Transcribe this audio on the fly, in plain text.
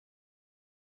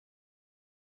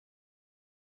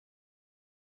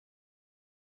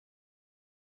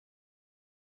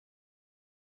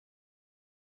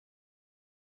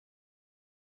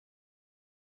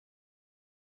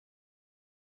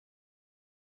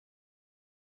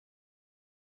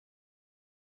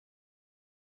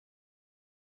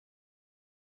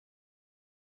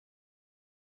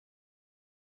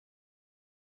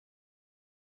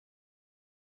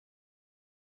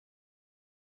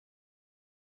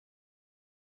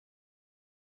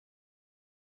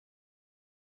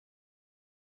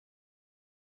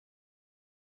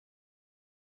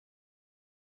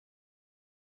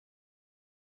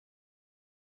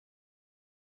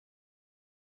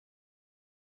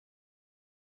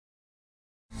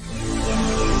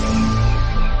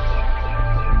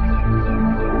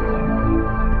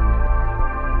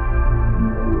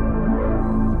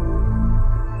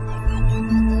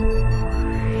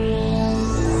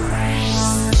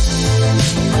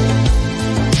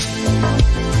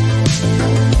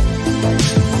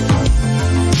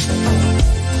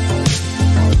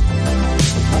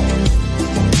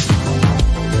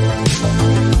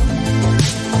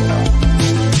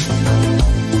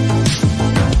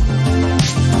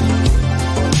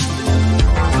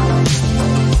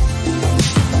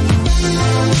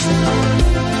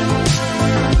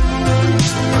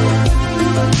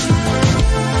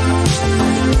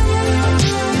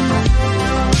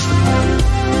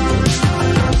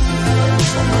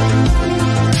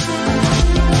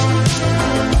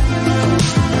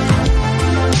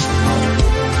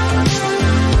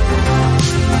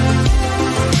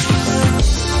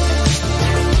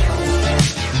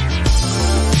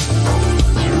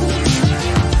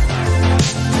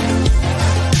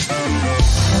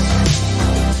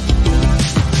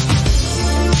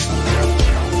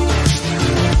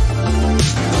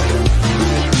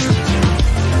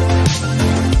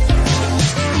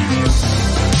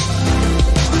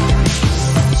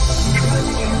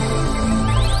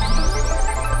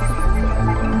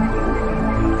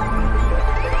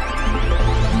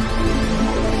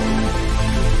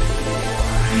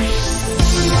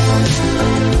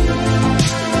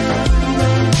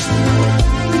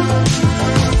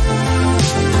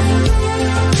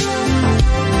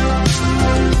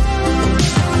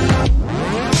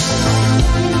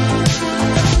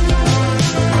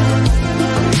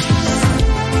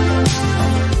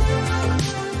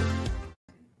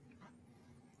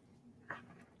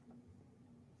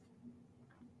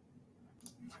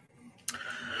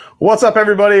What's up,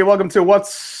 everybody? Welcome to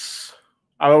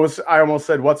I almost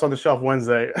said What's on the Shelf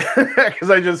Wednesday because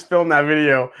I just filmed that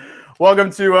video.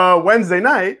 Welcome to Wednesday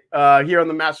night here on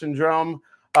the Mash and Drum.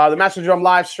 The Mash and Drum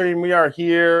live stream. We are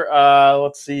here.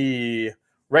 Let's see.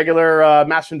 Regular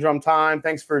Mash and Drum time.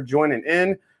 Thanks for joining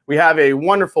in. We have a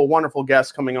wonderful, wonderful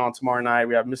guest coming on tomorrow night.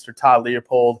 We have Mr. Todd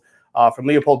Leopold from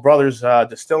Leopold Bros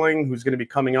Distilling, who's going to be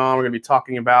coming on. We're going to be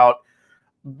talking about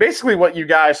basically what you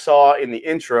guys saw in the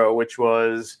intro, which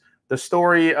was the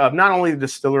story of not only the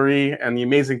distillery and the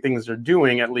amazing things they're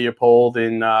doing at Leopold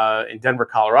in Denver,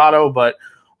 Colorado, but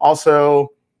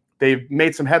also they've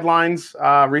made some headlines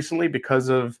recently because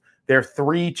of their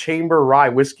 3-chamber rye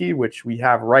whiskey, which we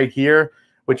have right here,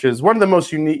 which is one of the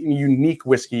most unique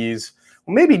whiskeys.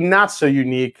 Well, maybe not so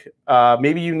unique,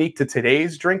 maybe unique to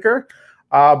today's drinker,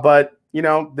 but you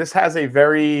know, this has a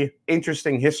very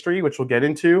interesting history, which we'll get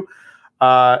into,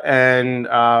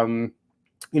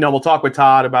 you know, we'll talk with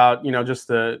Todd about, you know, just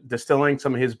the distilling,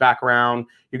 some of his background.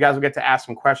 You guys will get to ask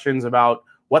some questions about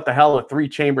what the hell a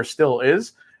 3-chamber still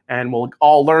is, and we'll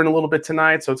all learn a little bit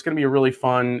tonight. So it's going to be a really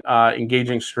fun,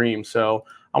 engaging stream. So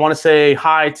I want to say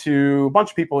hi to a bunch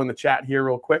of people in the chat here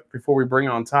real quick before we bring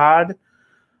on Todd.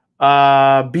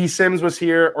 B. Sims was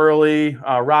here early.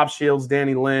 Rob Shields,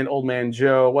 Danny Lynn, Old Man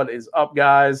Joe. What is up,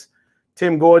 guys?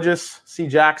 Tim Gorgeous, C.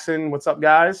 Jackson. What's up,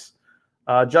 guys?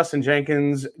 Justin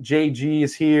Jenkins, JG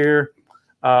is here.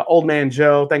 Old Man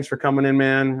Joe, thanks for coming in,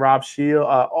 man. Rob Shield,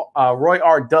 Roy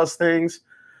R. Does Things.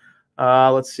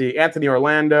 Let's see. Anthony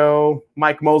Orlando.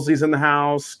 Mike Mosley's in the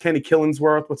house. Kenny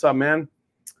Killingsworth, what's up, man?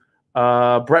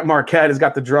 Brett Marquette has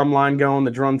got the drum line going,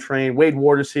 the drum train. Wade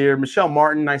Ward is here. Michelle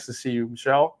Martin, nice to see you,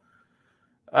 Michelle.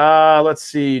 Let's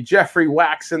see. Jeffrey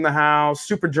Wax in the house.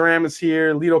 Super Dram is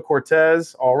here. Lito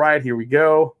Cortez. All right, here we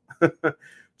go.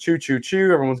 Choo, choo,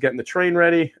 choo. Everyone's getting the train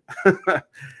ready.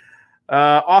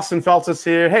 Austin Feltus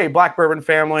here. Hey, Black Bourbon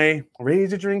family.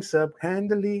 Raise your drinks up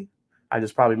handily. I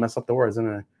just probably messed up the words,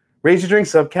 didn't I? Raise your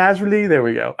drinks up casually. There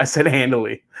we go. I said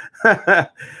handily.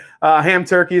 Ham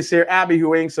Turkey is here. Abby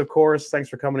Who Inks, of course. Thanks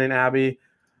for coming in, Abby.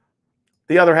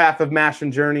 The other half of Mash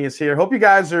and Journey is here. Hope you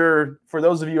guys are, for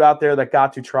those of you out there that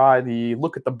got to try the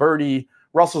Look at the Birdie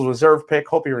Russell's Reserve pick,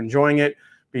 hope you're enjoying it.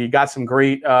 We got some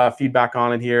great feedback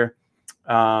on it here.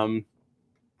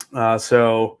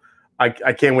 So I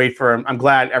can't wait for I'm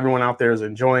glad everyone out there is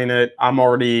enjoying it. I'm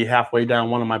already halfway down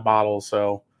one of my bottles,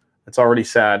 so it's already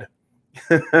sad.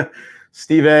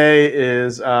 Steve A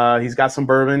is he's got some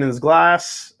bourbon in his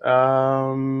glass.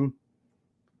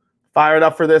 Fired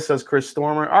up for this, says Chris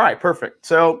Stormer. All right, perfect.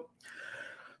 So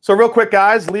real quick,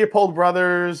 guys, Leopold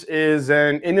Brothers is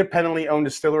an independently owned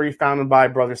distillery founded by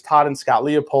brothers Todd and Scott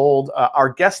Leopold. Our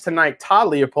guest tonight, Todd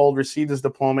Leopold, received his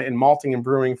diploma in malting and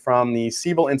brewing from the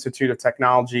Siebel Institute of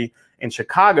Technology in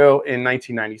Chicago in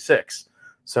 1996.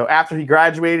 So after he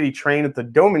graduated, he trained at the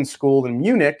Domen School in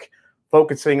Munich,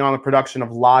 focusing on the production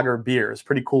of lager beers.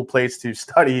 Pretty cool place to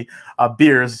study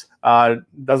beers.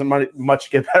 Doesn't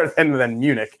much get better than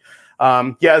Munich.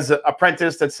 He has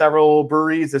apprenticed at several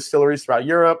breweries, distilleries throughout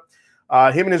Europe.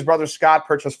 Him and his brother Scott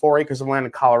purchased 4 acres of land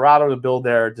in Colorado to build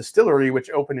their distillery,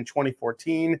 which opened in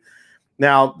 2014.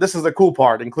 Now, this is the cool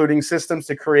part, including systems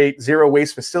to create zero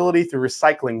waste facility through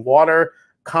recycling water,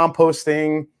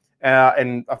 composting,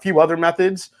 and a few other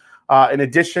methods. In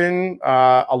addition,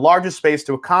 a larger space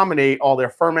to accommodate all their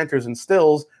fermenters and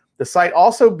stills. The site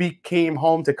also became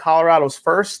home to Colorado's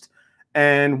first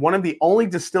and one of the only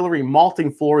distillery malting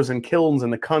floors and kilns in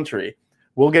the country.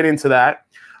 We'll get into that,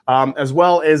 as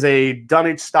well as a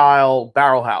Dunnage-style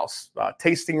barrel house,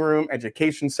 tasting room,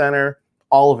 education center,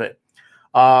 all of it.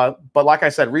 But like I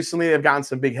said, recently they've gotten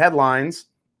some big headlines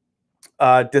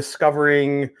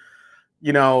discovering,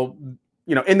 in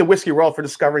the whiskey world for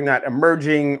discovering that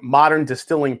emerging modern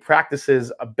distilling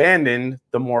practices abandoned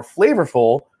the more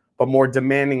flavorful but more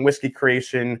demanding whiskey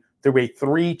creation through a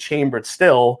 3-chambered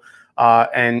still,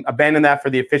 and abandon that for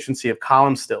the efficiency of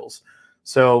column stills.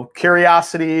 So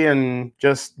curiosity and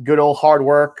just good old hard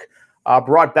work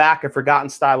brought back a forgotten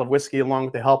style of whiskey along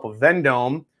with the help of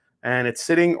Vendome, and it's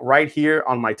sitting right here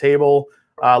on my table.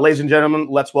 Ladies and gentlemen,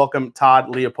 let's welcome Todd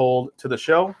Leopold to the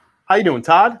show. How you doing,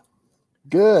 Todd?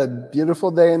 Good. Beautiful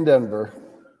day in Denver.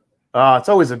 It's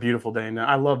always a beautiful day.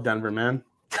 I love Denver, man.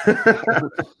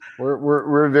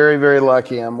 We're very, very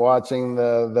lucky. I'm watching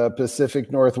the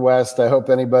Pacific Northwest. I hope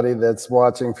anybody that's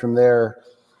watching from there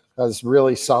has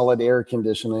really solid air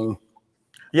conditioning.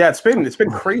 Yeah, it's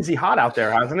been crazy hot out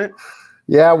there, hasn't it?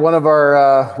 Yeah, one of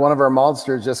our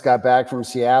maltsters just got back from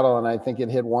Seattle, and I think it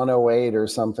hit 108 or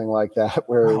something like that,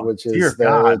 which is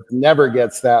it never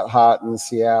gets that hot in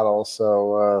Seattle.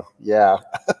 So yeah,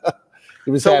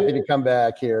 he was happy to come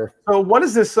back here. So what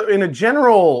is this in a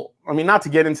general? I mean, not to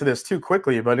get into this too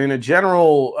quickly, but in a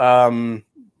general,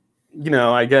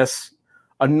 I guess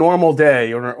a normal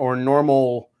day or a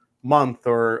normal month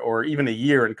or even a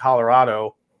year in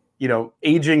Colorado,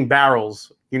 aging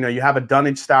barrels. You have a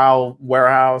dunnage style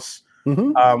warehouse.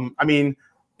 Mm-hmm. I mean,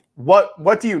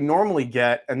 what do you normally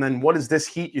get, and then what is this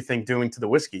heat you think doing to the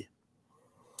whiskey?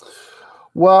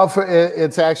 Well,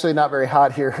 it's actually not very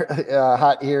hot here.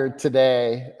 Hot here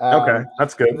today. Okay,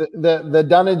 that's good. The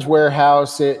dunnage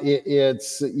warehouse,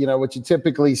 it's what you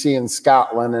typically see in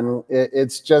Scotland, and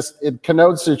it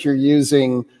connotes that you're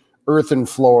using earthen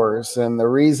floors, and the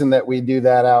reason that we do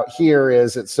that out here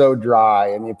is it's so dry.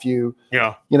 And if you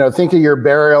think of your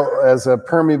barrel as a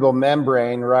permeable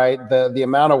membrane, right? The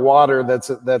amount of water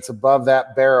that's above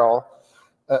that barrel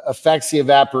affects the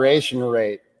evaporation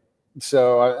rate.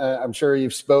 So I'm sure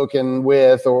you've spoken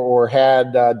with or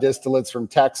had distillates from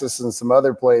Texas and some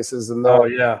other places, and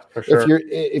for sure.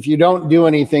 If you don't do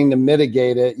anything to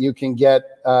mitigate it, you can get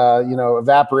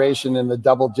evaporation in the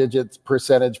double digits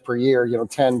percentage per year,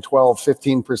 10, 12,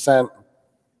 15%.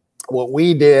 What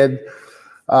we did,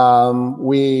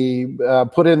 we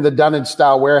put in the dunnage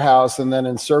style warehouse and then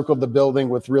encircled the building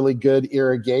with really good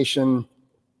irrigation,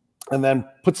 and then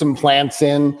put some plants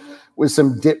in with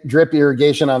some drip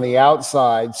irrigation on the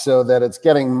outside, so that it's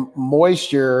getting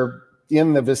moisture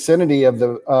in the vicinity of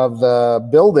the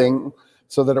building,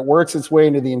 so that it works its way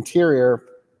into the interior.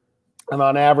 And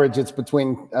on average, it's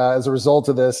as a result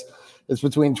of this, it's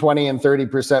between 20 and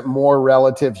 30% more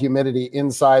relative humidity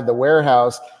inside the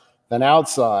warehouse than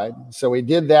outside. So we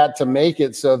did that to make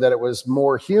it so that it was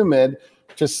more humid,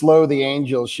 to slow the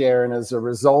angel share. And as a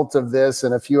result of this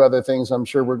and a few other things I'm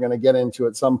sure we're going to get into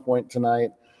at some point tonight,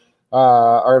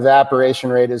 our evaporation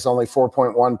rate is only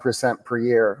 4.1% per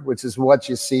year, which is what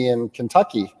you see in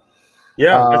Kentucky.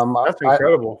 Yeah, that's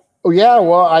incredible.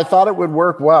 Well, I thought it would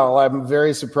work well. I'm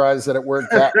very surprised that it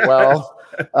worked that well.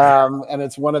 And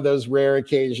it's one of those rare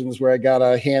occasions where I got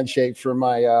a handshake from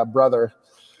my brother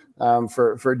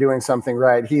for doing something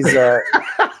right. He's a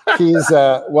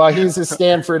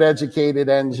Stanford educated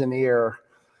engineer.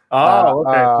 Oh,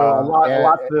 okay.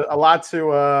 So a lot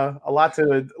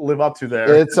to live up to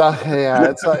there. It's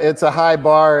a high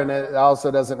bar, and it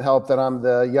also doesn't help that I'm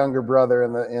the younger brother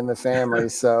in the family,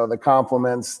 so the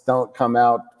compliments don't come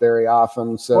out very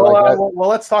often. So well,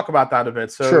 let's talk about that a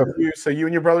bit. So sure. You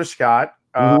and your brother Scott,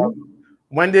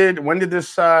 when did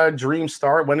this dream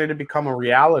start? When did it become a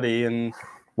reality? And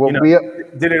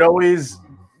did it always?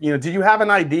 Did you have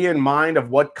an idea in mind of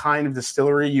what kind of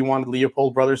distillery you wanted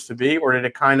Leopold Brothers to be, or did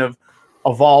it kind of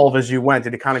evolve as you went?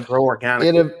 Did it kind of grow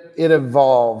organically? It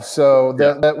evolved. So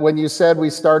that when you said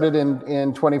we started in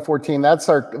 2014, that's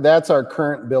our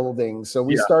current building. So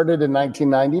we started in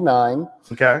 1999.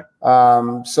 Okay.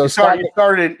 So you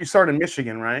started in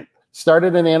Michigan, right?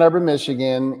 Started in Ann Arbor,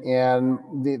 Michigan,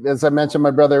 and as I mentioned, my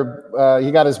brother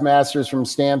he got his master's from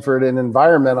Stanford in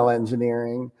environmental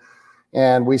engineering.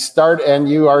 And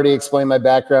you already explained my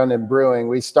background in brewing.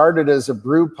 We started as a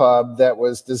brew pub that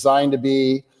was designed to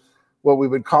be what we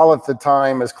would call at the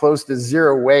time as close to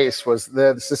zero waste.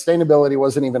 Sustainability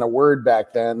wasn't even a word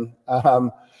back then.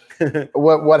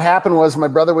 What happened was my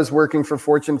brother was working for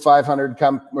Fortune 500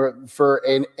 for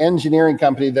an engineering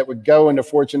company that would go into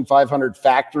Fortune 500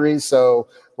 factories. So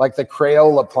like the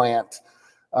Crayola plant.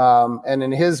 And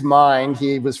in his mind,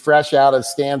 he was fresh out of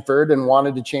Stanford and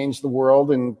wanted to change the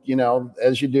world. And,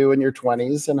 as you do in your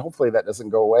 20s, and hopefully that doesn't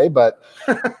go away, but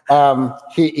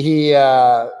he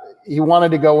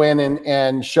wanted to go in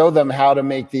and show them how to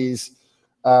make these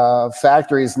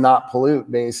factories not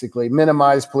pollute, basically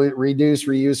minimize, pollute, reduce,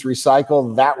 reuse,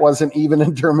 recycle. That wasn't even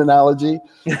in terminology.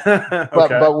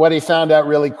 But what he found out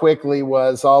really quickly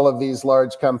was all of these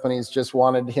large companies just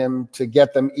wanted him to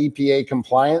get them EPA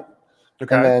compliant.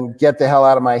 Okay. And then get the hell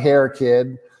out of my hair,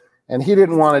 kid. And he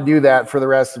didn't want to do that for the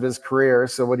rest of his career.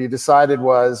 So what he decided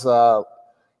was,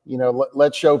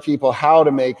 let's show people how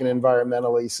to make an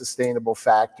environmentally sustainable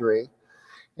factory.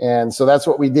 And so that's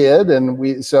what we did. And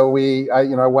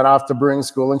I went off to brewing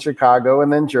school in Chicago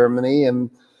and then Germany. And,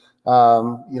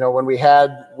 when we had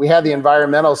the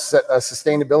environmental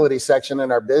sustainability section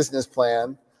in our business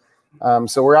plan,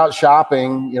 So we're out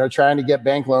shopping, trying to get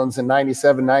bank loans in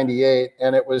 97, 98.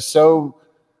 And it was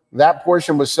that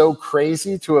portion was so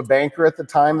crazy to a banker at the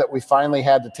time that we finally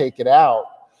had to take it out,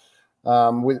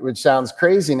 which sounds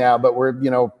crazy now, but we're,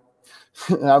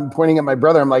 I'm pointing at my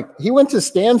brother. I'm like, he went to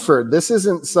Stanford. This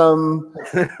isn't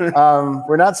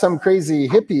we're not some crazy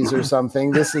hippies or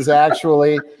something. This is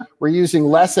actually, we're using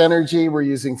less energy. We're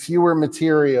using fewer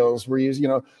materials. We're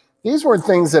using, these weren't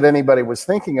things that anybody was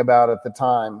thinking about at the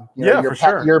time. For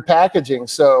sure. Your packaging.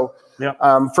 So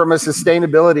from a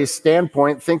sustainability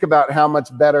standpoint, think about how much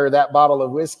better that bottle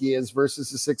of whiskey is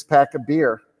versus a 6-pack of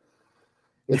beer.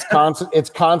 It's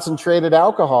concentrated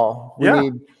alcohol.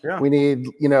 We need,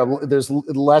 there's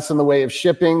less in the way of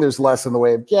shipping. There's less in the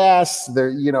way of gas.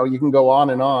 You can go on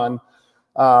and on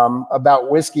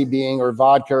about whiskey being, or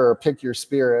vodka, or pick your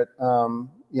spirit.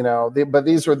 But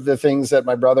these were the things that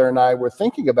my brother and I were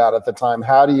thinking about at the time.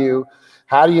 How do you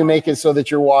make it so that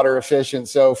you're water efficient?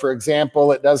 So for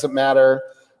example, it doesn't matter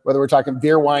whether we're talking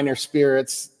beer, wine, or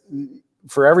spirits.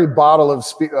 For every bottle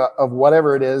of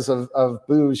whatever it is of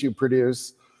booze you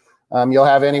produce, you'll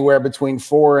have anywhere between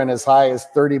 4 and as high as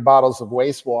 30 bottles of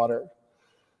wastewater.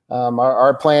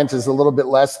 Our plant is a little bit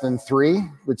less than 3,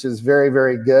 which is very,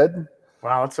 very good.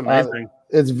 Wow, that's amazing.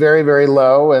 It's very, very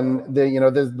low, and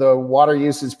the water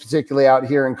usage, particularly out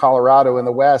here in Colorado in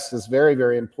the West, is very,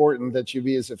 very important that you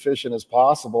be as efficient as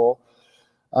possible.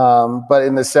 But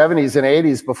in the 70s and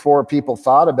 80s, before people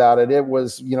thought about it, it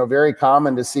was very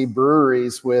common to see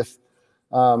breweries with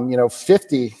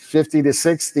 50 to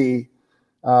 60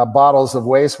 bottles of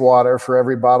wastewater for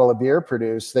every bottle of beer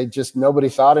produced. Nobody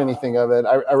thought anything of it.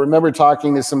 I remember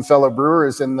talking to some fellow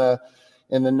brewers in the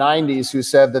 90s who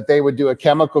said that they would do a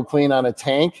chemical clean on a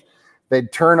tank.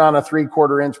 They'd turn on a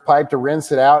 3/4-inch pipe to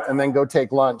rinse it out and then go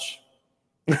take lunch.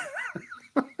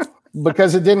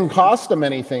 Because it didn't cost them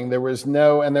anything. There was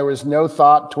no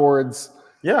thought towards,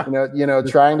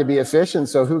 trying to be efficient.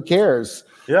 So who cares?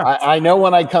 Yeah. I know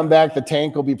when I come back, the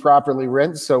tank will be properly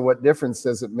rinsed. So what difference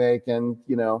does it make? And,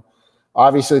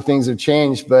 obviously things have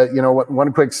changed, but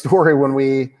one quick story, when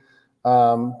we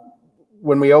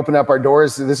open up our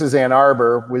doors, this is Ann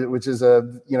Arbor, which is a,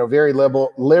 very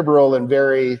liberal and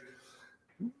very,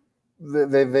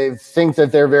 they think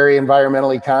that they're very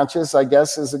environmentally conscious, I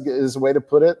guess is a way to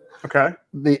put it. Okay.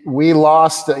 We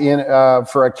lost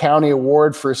for a county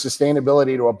award for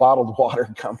sustainability to a bottled water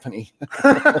company.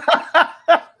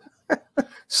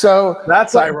 So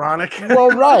that's ironic. Well,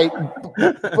 right.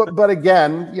 But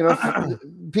again,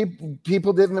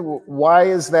 people didn't. Why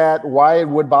is that? Why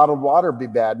would bottled water be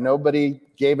bad? Nobody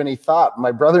gave any thought.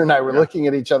 My brother and I were looking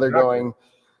at each other going,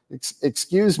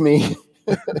 excuse me.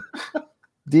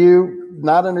 Do you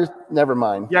not never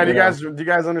mind. Yeah. Do you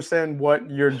guys understand what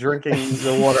you're drinking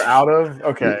the water out of?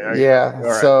 Okay. Yeah.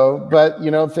 Right. So, but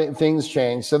things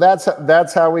change. So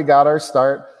that's how we got our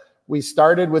start. We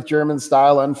started with German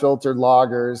style unfiltered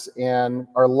lagers, and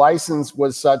our license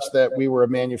was such that we were a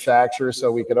manufacturer,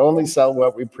 so we could only sell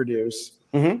what we produce.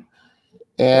 Mm-hmm.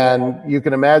 And you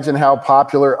can imagine how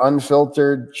popular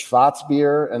unfiltered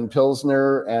Schwarzbier and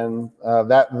Pilsner and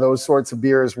those sorts of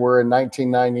beers were in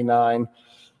 1999.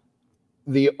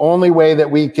 The only way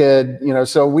that we could,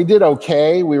 so we did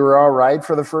okay. We were all right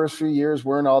for the first few years,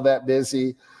 weren't all that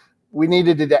busy. We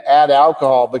needed to add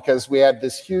alcohol because we had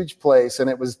this huge place and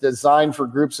it was designed for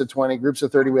groups of 20, groups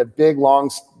of 30. We had big,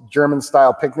 long German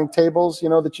style picnic tables,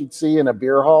 that you'd see in a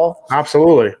beer hall.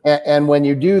 Absolutely. And when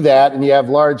you do that and you have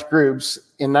large groups,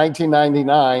 in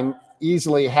 1999,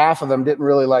 easily half of them didn't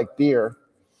really like beer.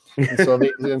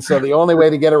 And so the only way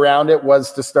to get around it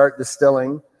was to start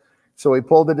distilling. So we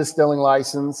pulled the distilling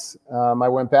license. I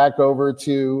went back over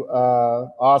to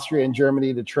Austria and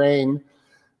Germany to train,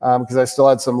 because I still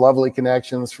had some lovely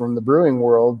connections from the brewing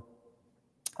world,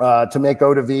 to make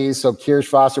eau de vie, so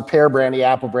Kirschwasser, pear brandy,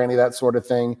 apple brandy, that sort of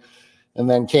thing. And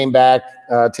then came back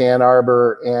to Ann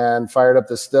Arbor and fired up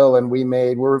the still. And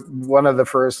we're one of the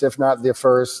first, if not the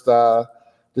first,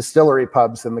 distillery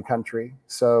pubs in the country.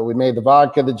 So we made the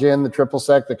vodka, the gin, the triple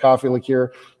sec, the coffee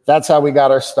liqueur. That's how we got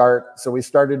our start. So we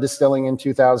started distilling in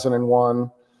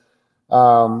 2001.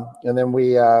 And then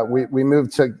we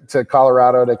moved to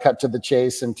Colorado to cut to the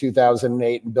chase in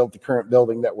 2008 and built the current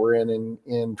building that we're in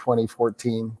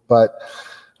 2014. But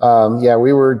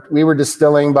we were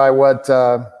distilling by what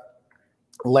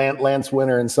Lance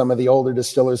Winter and some of the older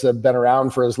distillers that have been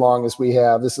around for as long as we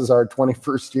have. This is our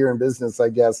 21st year in business, I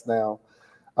guess now.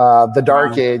 The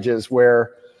dark ages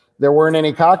where there weren't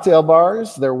any cocktail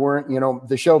bars. There weren't,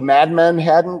 the show Mad Men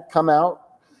hadn't come out.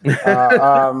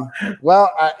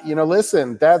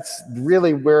 Listen, that's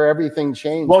really where everything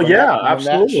changed. Well, when yeah, when that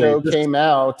absolutely. show came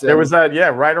out. There was that, yeah,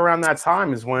 right around that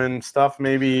time is when stuff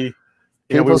maybe,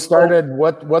 people started,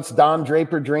 what's Don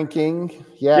Draper drinking?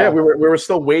 Yeah, we were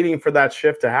still waiting for that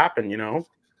shift to happen, you know?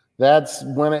 That's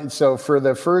when so for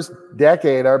the first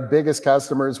decade, our biggest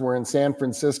customers were in San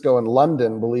Francisco and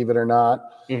London, believe it or not,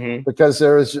 because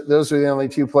those were the only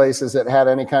two places that had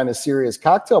any kind of serious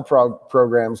cocktail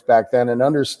programs back then and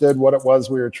understood what it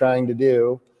was we were trying to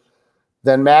do.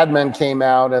 Then Mad Men came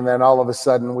out, and then all of a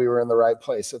sudden we were in the right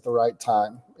place at the right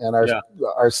time, and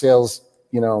our sales,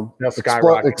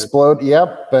 explode.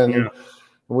 Yep, and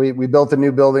we built a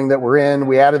new building that we're in.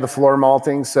 We added the floor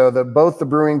malting, so both the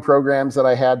brewing programs that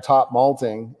I had taught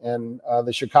malting, and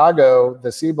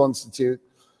the Siebel Institute,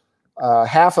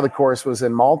 half of the course was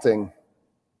in malting.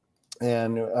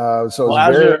 And so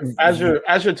as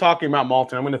you're talking about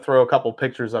malting, I'm going to throw a couple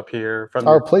pictures up here from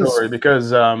your story,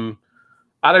 because I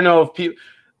don't know if people,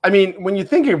 I mean, when you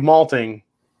think of malting,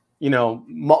 you know,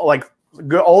 like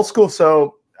good old school.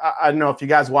 So I don't know if you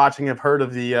guys watching have heard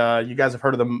of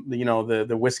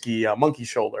the whiskey Monkey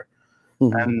Shoulder,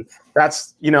 and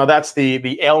that's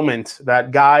the ailment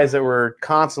that guys that were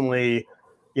constantly,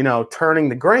 turning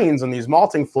the grains on these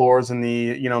malting floors in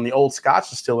the old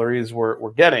Scotch distilleries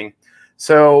were getting.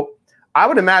 So I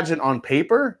would imagine on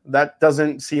paper that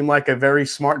doesn't seem like a very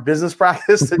smart business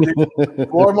practice to do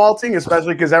floor malting,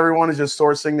 especially because everyone is just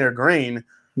sourcing their grain.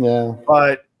 Yeah.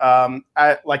 But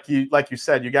like you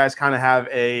said, you guys kind of have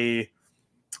an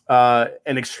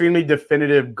extremely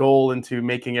definitive goal into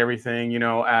making everything,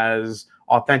 as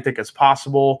authentic as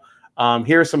possible.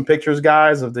 Here are some pictures,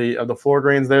 guys, of the floor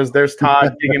grains. There's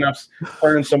Todd digging up,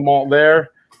 pouring some malt there.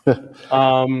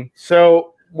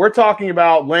 So we're talking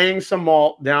about laying some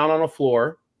malt down on a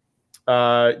floor,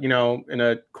 in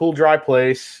a cool, dry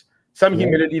place, some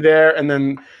humidity there, and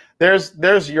then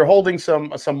you're holding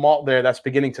some malt there that's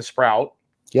beginning to sprout.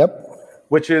 Yep.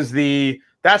 Which is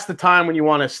that's the time when you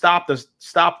want to stop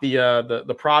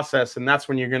the process, and that's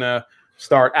when you're gonna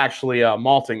start actually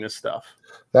malting this stuff.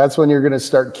 That's when you're going to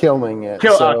start kilning it.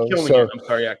 Killing it. I'm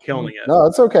sorry, killing it. No,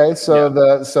 it's okay.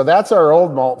 So so that's our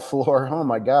old malt floor. Oh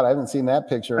my God, I haven't seen that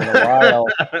picture in a while.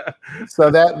 So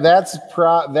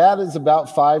that is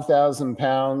about 5,000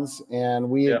 pounds, and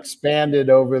we expanded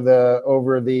over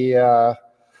the.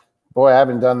 Boy, I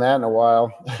haven't done that in a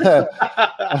while.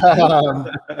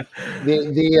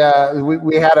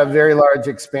 We had a very large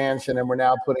expansion, and we're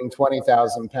now putting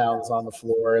 20,000 pounds on the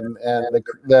floor, and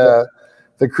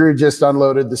the crew just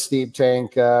unloaded the steep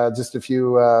tank just a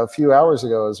few hours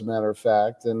ago, as a matter of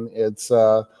fact, and it's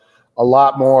a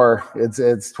lot more.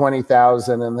 It's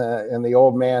 20,000, and the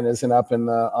old man isn't up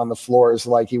on the floors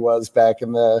like he was back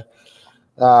in the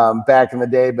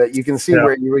day. But you can see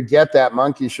where you would get that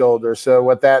monkey shoulder. So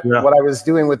what I was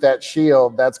doing with that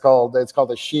shield, it's called a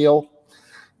shield,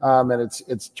 and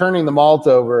it's turning the malt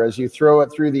over as you throw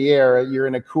it through the air. You're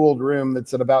in a cooled room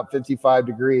that's at about 55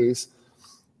 degrees.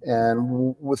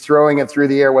 And with throwing it through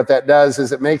the air, what that does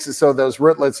is it makes it so those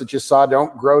rootlets that you saw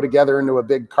don't grow together into a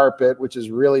big carpet, which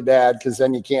is really bad because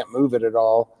then you can't move it at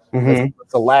all. That's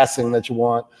the last thing that you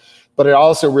want. But it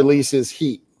also releases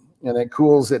heat and it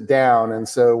cools it down. And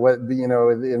so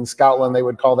in Scotland, they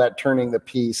would call that turning the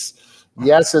piece.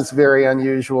 Yes, it's very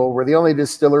unusual. We're the only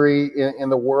distillery in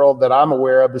the world that I'm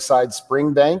aware of besides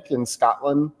Springbank in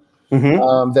Scotland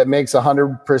that makes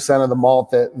 100% of the malt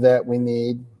that we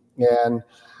need. And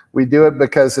we do it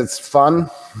because it's fun.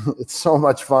 It's so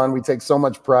much fun. We take so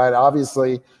much pride.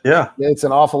 Obviously, it's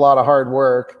an awful lot of hard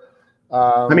work.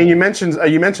 I mean, you mentioned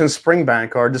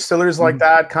Springbank. Are distillers like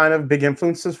that kind of big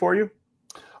influences for you?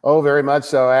 Oh, very much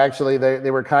so. Actually, they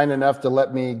were kind enough to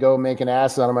let me go make an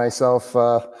ass out of myself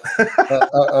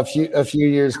a few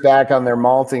years back on their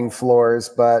malting floors.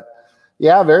 But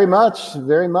yeah, very much,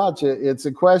 very much. It's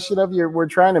a question of we're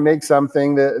trying to make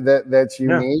something that's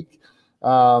unique.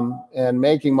 And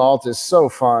making malt is so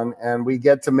fun, and we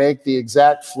get to make the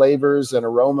exact flavors and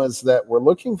aromas that we're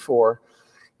looking for.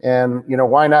 And,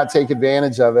 why not take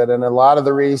advantage of it? And a lot of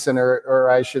the reason,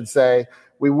 or I should say,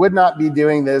 we would not be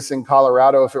doing this in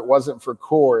Colorado if it wasn't for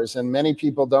Coors. And many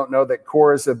people don't know that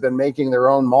Coors have been making their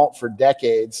own malt for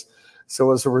decades.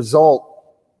 So as a result,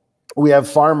 we have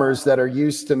farmers that are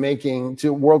used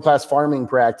to world-class farming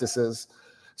practices.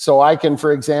 So I can,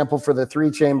 for example, for the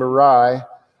 3-chamber rye,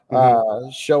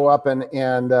 show up and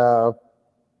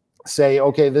say,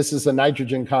 okay, this is the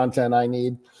nitrogen content I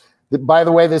need. By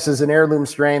the way, this is an heirloom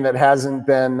strain that hasn't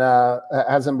been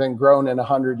grown in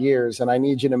 100 years, and I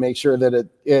need you to make sure that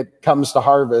it comes to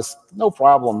harvest. No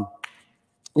problem.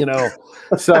 You know,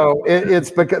 so it's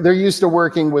because they're used to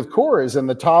working with cores and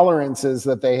the tolerances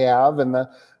that they have and the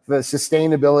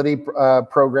sustainability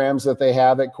programs that they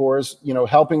have at cores, you know,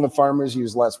 helping the farmers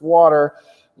use less water,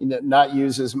 you know, not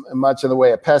use as much in the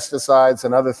way of pesticides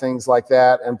and other things like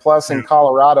that. And plus in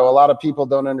Colorado, a lot of people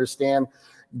don't understand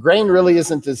grain really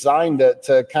isn't designed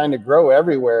to kind of grow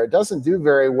everywhere. It doesn't do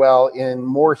very well in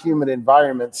more humid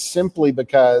environments simply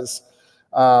because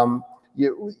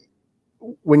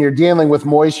when you're dealing with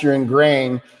moisture in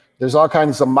grain, there's all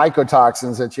kinds of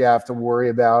mycotoxins that you have to worry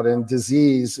about, and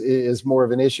disease is more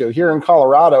of an issue. Here in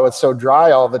Colorado, it's so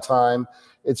dry all the time.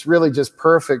 It's really just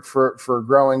perfect for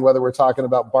growing, whether we're talking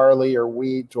about barley or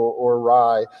wheat or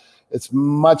rye. It's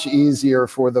much easier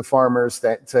for the farmers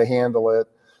to handle it.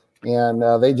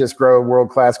 And they just grow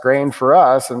world-class grain for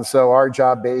us. And so our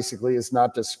job basically is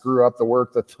not to screw up the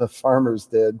work that the farmers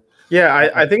did. Yeah,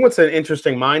 I think what's an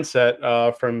interesting mindset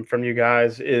from you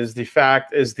guys is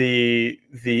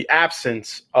the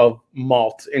absence of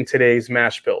malt in today's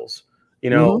mash bills. You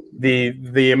know,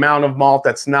 the amount of malt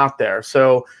that's not there.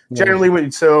 So generally,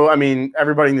 I mean,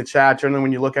 everybody in the chat, generally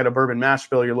when you look at a bourbon mash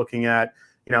bill, you're looking at,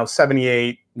 you know,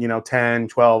 78, you know, 10,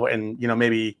 12, and, you know,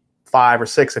 maybe 5 or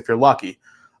 6 if you're lucky.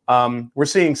 We're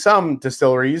seeing some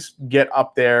distilleries get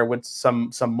up there with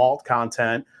some malt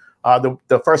content.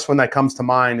 The first one that comes to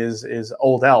mind is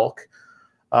Old Elk.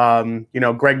 You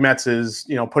know, Greg Metz is,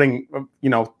 you know, putting, you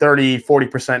know,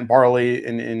 30-40% barley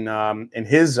in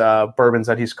his bourbons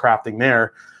that he's crafting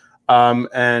there.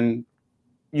 And,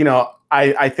 you know,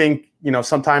 I think, you know,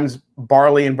 sometimes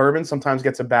barley in bourbon sometimes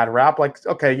gets a bad rap. Like,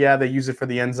 okay, yeah, they use it for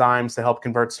the enzymes to help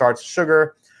convert starch to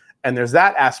sugar. And there's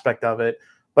that aspect of it.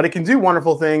 But it can do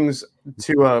wonderful things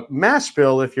to a mash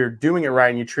bill if you're doing it right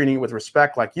and you're treating it with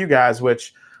respect like you guys,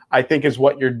 which I think is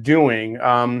what you're doing.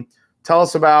 Tell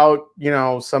us about, you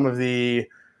know, some of the,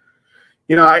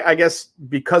 you know, I guess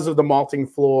because of the malting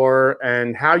floor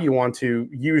and how you want to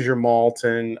use your malt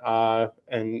and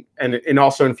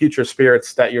also in future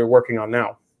spirits that you're working on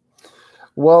now.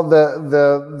 Well,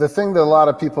 the thing that a lot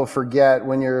of people forget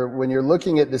when you're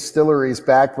looking at distilleries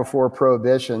back before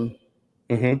Prohibition,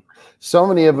 so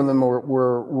many of them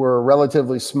were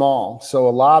relatively small. So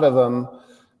a lot of them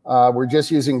were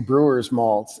just using brewer's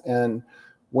malts. And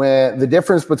when the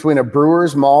difference between a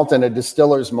brewer's malt and a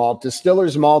distiller's malt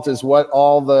is what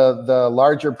all the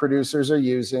larger producers are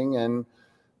using, and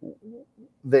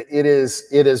it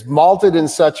is malted in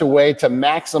such a way to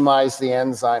maximize the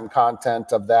enzyme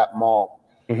content of that malt.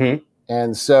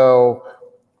 And so,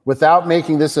 without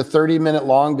making this a 30-minute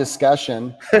long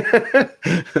discussion,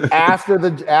 after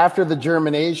the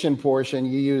germination portion,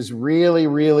 you use really,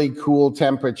 really cool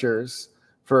temperatures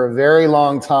for a very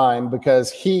long time, because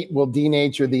heat will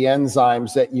denature the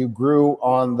enzymes that you grew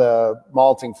on the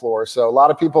malting floor. So a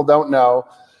lot of people don't know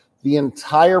the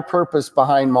entire purpose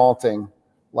behind malting,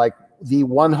 like the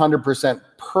 100%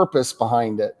 purpose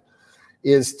behind it,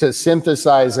 is to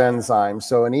synthesize enzymes.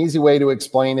 So an easy way to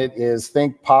explain it is,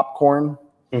 think popcorn.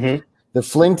 The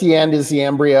flinty end is the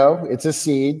embryo. It's a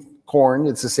seed. Corn,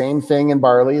 it's the same thing in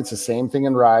barley. It's the same thing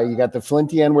in rye. You got the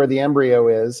flinty end where the embryo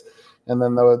is. And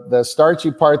then the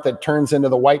starchy part that turns into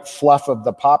the white fluff of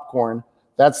the popcorn,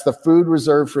 that's the food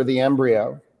reserved for the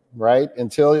embryo, right?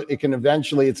 Until it can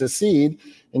eventually, it's a seed,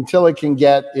 until it can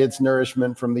get its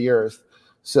nourishment from the earth.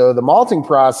 So the malting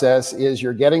process is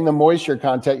you're getting the moisture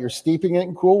content, you're steeping it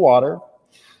in cool water.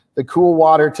 The cool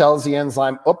water tells the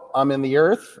enzyme, oh, I'm in the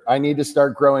earth, I need to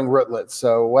start growing rootlets.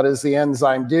 So what does the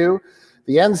enzyme do?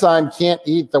 The enzyme can't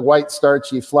eat the white,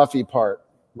 starchy, fluffy part,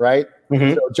 right?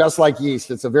 So just like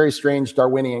yeast, it's a very strange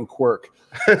Darwinian quirk.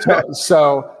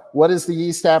 So what does the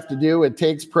yeast have to do? It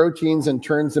takes proteins and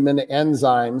turns them into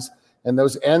enzymes, and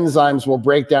those enzymes will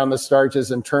break down the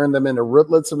starches and turn them into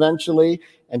rootlets eventually,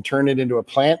 and turn it into a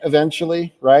plant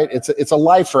eventually, right? It's a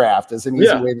life raft is an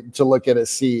easy way to look at a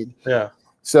seed.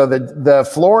 So the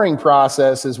flooring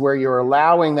process is where you're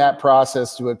allowing that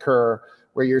process to occur,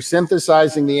 where you're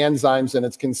synthesizing the enzymes and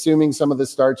it's consuming some of the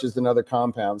starches and other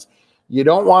compounds. You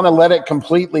don't want to let it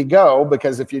completely go,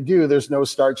 because if you do, there's no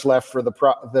starch left for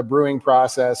the brewing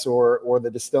process or the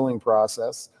distilling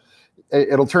process.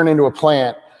 It'll turn into a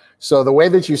plant. So the way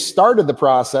that you started the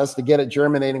process to get it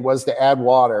germinating was to add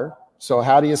water. So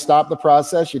how do you stop the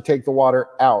process? You take the water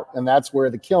out, and that's where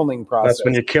the kilning process. That's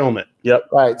when you kiln it. Yep.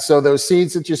 Right. So those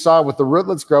seeds that you saw with the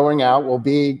rootlets growing out will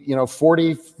be,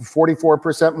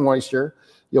 44% moisture.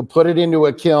 You'll put it into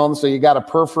a kiln. So you got a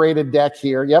perforated deck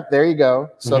here. Yep, there you go.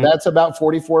 So that's about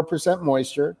 44%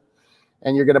 moisture.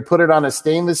 And you're going to put it on a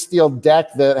stainless steel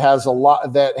deck that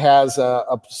has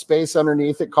a space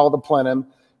underneath it called a plenum.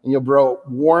 And you'll blow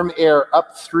warm air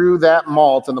up through that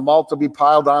malt, and the malt will be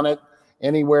piled on it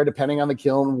anywhere, depending on the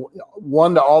kiln,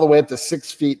 1 to all the way up to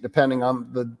 6 feet, depending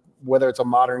on whether it's a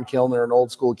modern kiln or an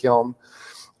old school kiln.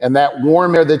 And that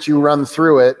warm air that you run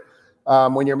through it,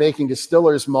 when you're making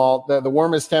distiller's malt, the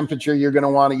warmest temperature you're going to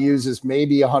want to use is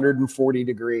maybe 140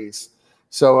 degrees.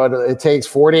 So it takes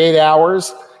 48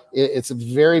 hours. It's a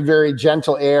very, very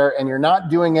gentle air, and you're not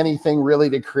doing anything really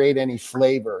to create any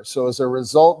flavor. So as a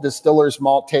result, distiller's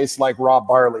malt tastes like raw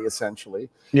barley, essentially.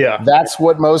 Yeah. That's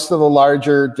what most of the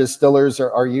larger distillers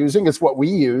are using. It's what we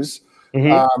use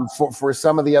for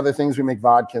some of the other things. We make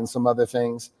vodka and some other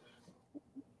things.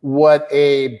 What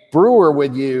a brewer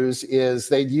would use is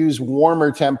they'd use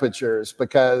warmer temperatures,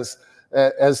 because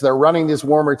as they're running these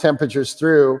warmer temperatures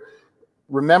through,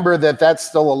 remember that that's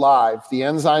still alive. The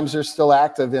enzymes are still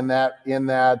active in that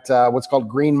what's called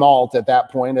green malt at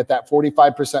that point, at that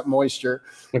 45% moisture.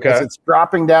 Okay. As it's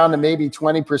dropping down to maybe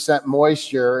 20%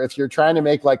 moisture, if you're trying to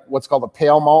make like what's called a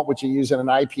pale malt, which you use in an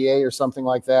IPA or something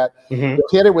like that, you'll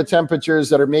hit it with temperatures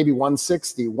that are maybe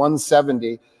 160,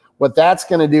 170. What that's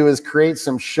going to do is create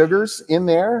some sugars in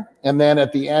there. And then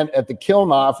at the end, at the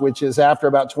kiln off, which is after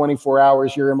about 24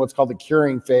 hours, you're in what's called the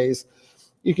curing phase.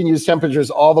 You can use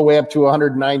temperatures all the way up to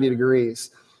 190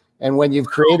 degrees. And when you've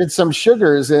created some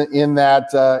sugars in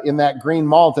that green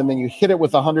malt, and then you hit it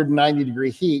with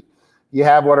 190-degree heat, you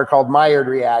have what are called Maillard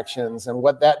reactions. And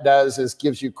what that does is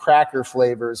gives you cracker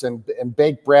flavors and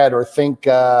baked bread, or think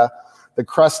the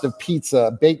crust of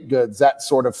pizza, baked goods, that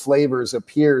sort of flavors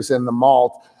appears in the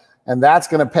malt. And that's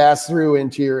going to pass through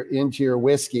into your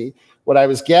whiskey. What I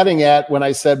was getting at when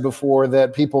I said before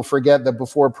that people forget that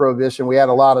before Prohibition, we had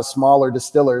a lot of smaller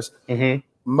distillers.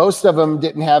 Most of them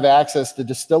didn't have access to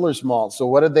distiller's malt. So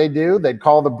what did they do? They'd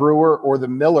call the brewer or the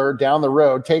miller down the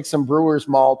road, take some brewer's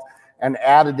malt and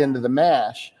add it into the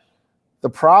mash.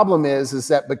 The problem is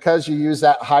that because you use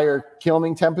that higher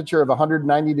kilning temperature of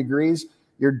 190 degrees,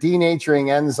 you're denaturing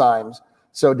enzymes.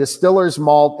 So distiller's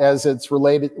malt, as it's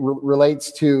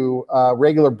relates to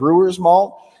regular brewer's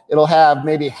malt, it'll have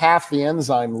maybe half the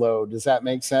enzyme load. Does that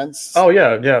make sense? Oh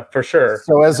yeah, for sure.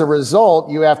 So as a result,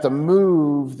 you have to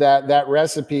move that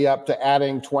recipe up to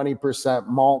adding 20%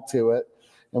 malt to it.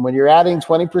 And when you're adding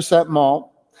 20%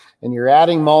 malt, and you're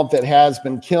adding malt that has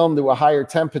been kilned to a higher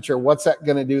temperature, what's that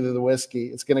going to do to the whiskey?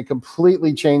 It's going to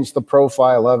completely change the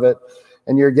profile of it,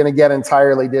 and you're going to get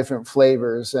entirely different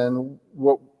flavors. And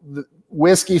what the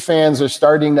whiskey fans are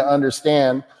starting to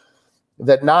understand,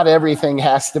 that not everything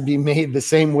has to be made the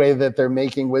same way that they're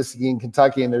making whiskey in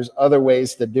Kentucky, and there's other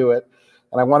ways to do it.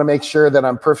 And I want to make sure that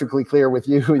I'm perfectly clear with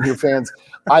you and your fans.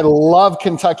 I love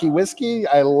Kentucky whiskey.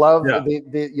 I love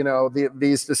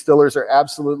these distillers are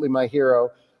absolutely my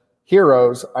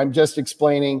heroes. I'm just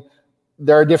explaining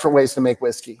there are different ways to make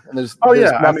whiskey, and there's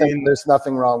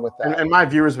nothing wrong with that. And my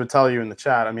viewers would tell you in the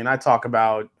chat. I mean, I talk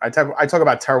about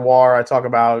terroir. I talk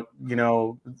about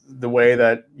the way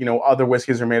that other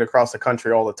whiskeys are made across the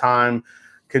country all the time.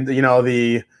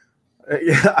 I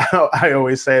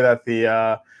always say that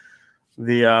the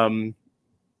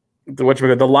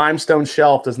limestone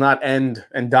shelf does not end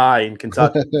and die in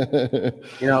Kentucky.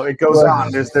 It goes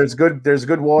on. There's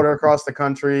good water across the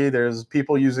country. There's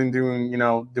people doing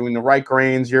the right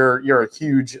grains. You're a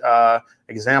huge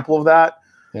example of that.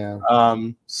 Yeah.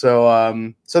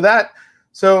 So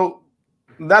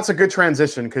that's a good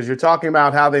transition, because you're talking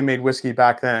about how they made whiskey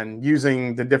back then,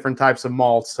 using the different types of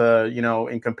malts,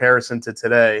 in comparison to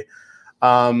today.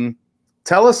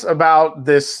 Tell us about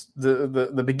this,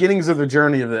 the beginnings of the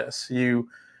journey of this.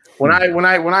 When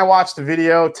I watched the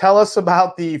video, tell us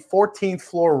about the 14th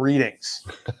floor readings.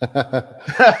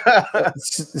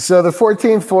 So the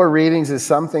 14th floor readings is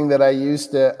something that I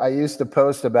used to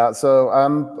post about. So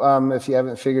I'm if you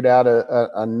haven't figured out,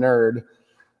 a nerd,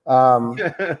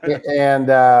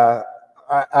 and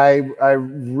I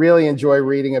really enjoy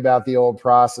reading about the old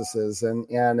processes,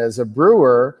 and as a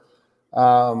brewer,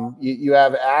 you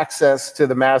have access to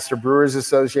the Master Brewers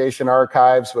Association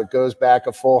archives, what goes back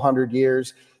a full 100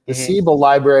 years. The Siebel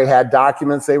Library had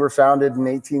documents. They were founded in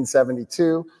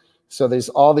 1872. So there's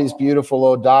all these beautiful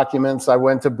old documents. I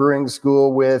went to brewing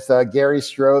school with Gary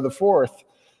Stroh IV,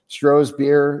 Stroh's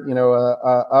beer,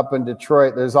 up in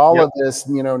Detroit. There's all of this,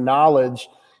 knowledge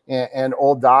and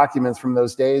old documents from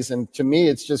those days. And to me,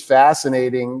 it's just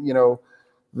fascinating,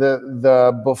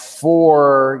 the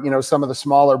before some of the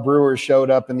smaller brewers showed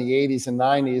up in the 80s and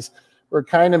 90s, we're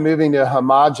kind of moving to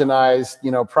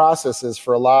homogenized processes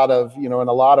for a lot of in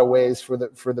a lot of ways for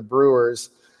the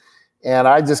brewers. And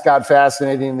I just got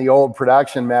fascinated in the old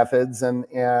production methods, and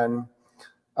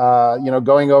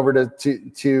going over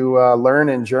to learn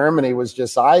in Germany was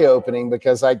just eye-opening,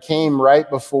 because I came right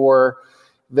before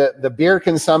the beer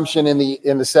consumption in the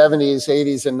 70s,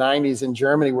 80s, and 90s in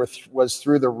Germany was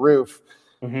through the roof.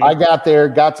 Mm-hmm. I got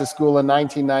to school in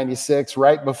 1996,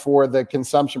 right before the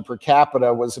consumption per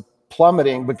capita was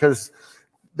plummeting because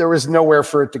there was nowhere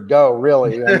for it to go,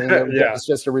 really. I mean, it was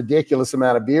just a ridiculous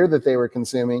amount of beer that they were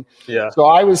consuming. Yeah. So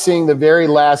I was seeing the very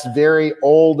last, very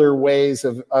older ways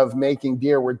of making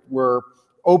beer where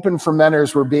open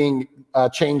fermenters were being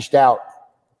changed out.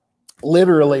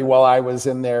 Literally, while I was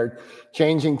in there,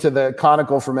 changing to the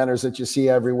conical fermenters that you see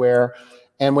everywhere.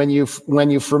 And when you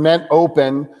ferment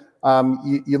open,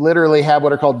 you literally have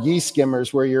what are called yeast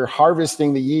skimmers, where you're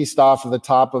harvesting the yeast off of the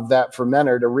top of that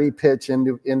fermenter to repitch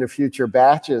into future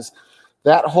batches.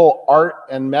 That whole art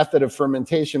and method of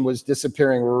fermentation was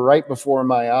disappearing right before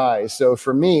my eyes. So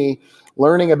for me,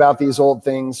 learning about these old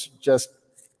things just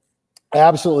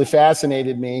absolutely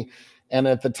fascinated me. And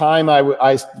at the time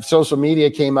social media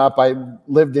came up. I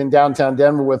lived in downtown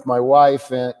Denver with my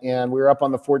wife, and we were up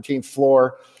on the 14th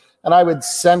floor. And I would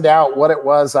send out what it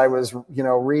was I was,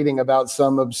 reading about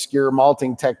some obscure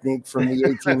malting technique from the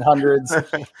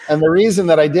 1800s. And the reason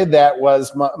that I did that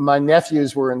was my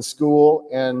nephews were in school,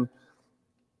 and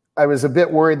I was a bit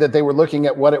worried that they were looking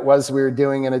at what it was we were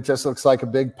doing, and it just looks like a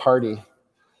big party.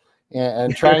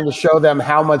 And trying to show them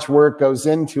how much work goes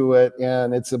into it.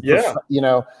 And it's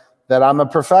that I'm a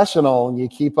professional, and you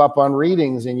keep up on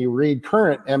readings, and you read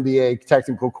current MBA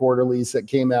technical quarterlies that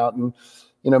came out, and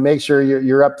make sure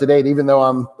you're up to date. Even though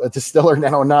I'm a distiller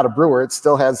now and not a brewer, it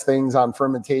still has things on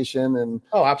fermentation and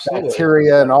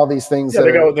bacteria and all these things. Yeah,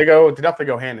 they definitely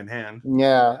go hand in hand.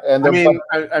 Yeah, and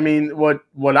I mean,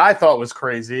 what I thought was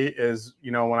crazy is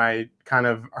when I kind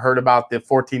of heard about the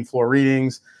 14th floor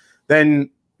readings, then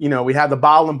we had the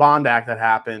Bottle and Bond Act that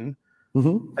happened.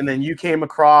 Mm-hmm. And then you came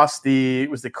across it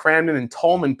was the Cramden and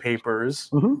Tolman papers,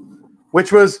 mm-hmm.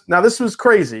 which was, now this was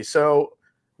crazy. So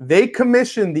they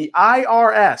commissioned the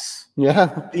IRS,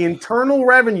 the Internal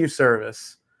Revenue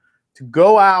Service, to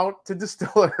go out to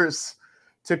distillers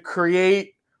to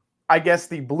create, I guess,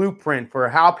 the blueprint for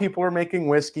how people are making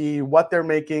whiskey, what they're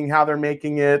making, how they're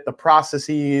making it, the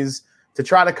processes, to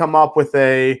try to come up with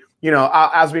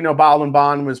as we know, Bottle and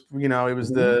Bond was, it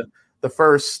was mm-hmm. the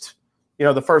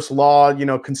first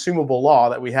law, consumable law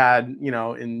that we had,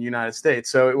 in the United States.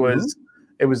 So it was, mm-hmm.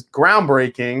 it was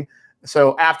groundbreaking.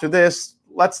 So after this,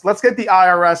 let's get the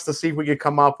IRS to see if we could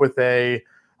come up with a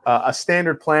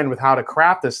standard plan with how to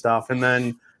craft this stuff. And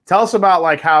then tell us about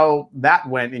like how that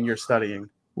went in your studying.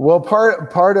 Well,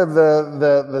 part of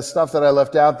the stuff that I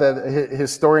left out that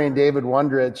historian David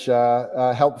Wondrich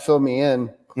helped fill me in.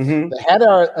 Mm-hmm.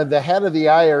 The head of the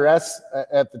IRS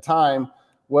at the time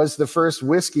was the first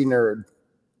whiskey nerd.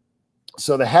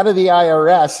 So the head of the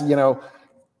IRS,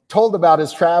 told about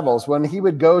his travels. When he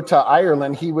would go to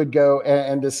Ireland, he would go,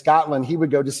 and to Scotland, he would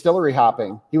go distillery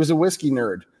hopping. He was a whiskey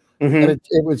nerd. Mm-hmm. And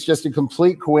it was just a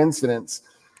complete coincidence.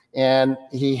 And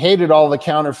he hated all the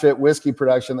counterfeit whiskey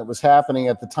production that was happening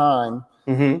at the time.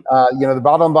 Mm-hmm. The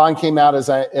Bottle and Bond came out,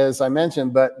 as I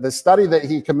mentioned, but the study that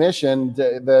he commissioned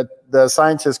the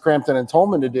scientists Crampton and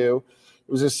Tolman to do,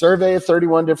 it was a survey of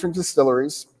 31 different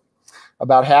distilleries.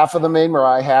 About half of them made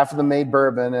rye, half of them made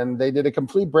bourbon, and they did a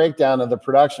complete breakdown of the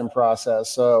production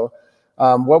process. So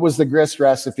what was the grist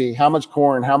recipe? How much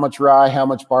corn? How much rye? How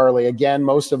much barley? Again,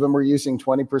 most of them were using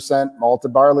 20%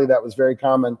 malted barley. That was very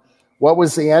common. What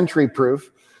was the entry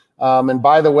proof? And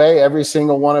by the way, every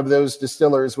single one of those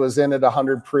distillers was in at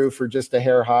 100 proof or just a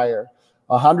hair higher.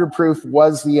 100 proof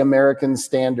was the American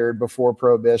standard before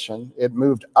Prohibition. It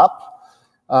moved up.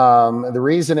 The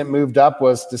reason it moved up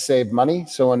was to save money.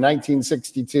 So in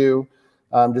 1962,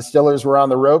 distillers were on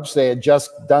the ropes. They had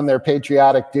just done their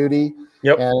patriotic duty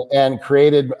and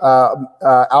created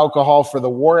alcohol for the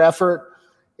war effort.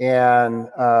 And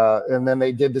then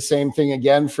they did the same thing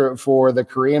again for the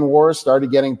Korean War, started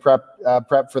getting prep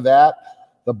for that.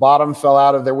 The bottom fell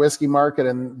out of their whiskey market,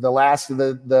 and the last of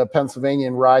the Pennsylvania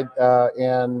rye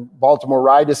and Baltimore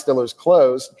rye distillers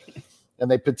closed. And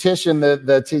they petitioned the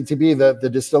TTB, the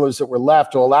distillers that were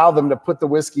left, to allow them to put the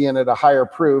whiskey in at a higher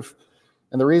proof.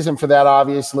 And the reason for that,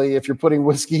 obviously, if you're putting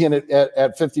whiskey in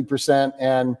at 50%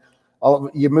 and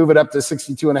you move it up to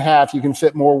 62.5, you can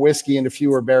fit more whiskey into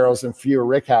fewer barrels and fewer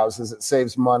rick houses. It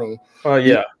saves money.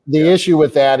 The issue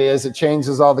with that is it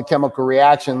changes all the chemical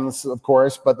reactions, of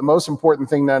course. But the most important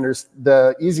thing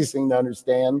the easiest thing to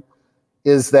understand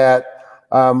is that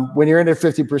when you're in at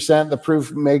 50%, the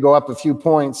proof may go up a few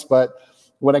points, but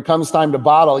when it comes time to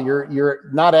bottle, you're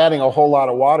not adding a whole lot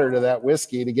of water to that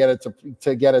whiskey to get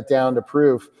it down to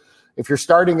proof. If you're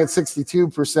starting at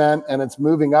 62% and it's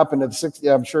moving up into the 60,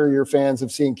 I'm sure your fans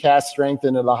have seen cast strength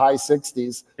into the high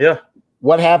 60s. Yeah.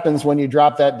 what happens when you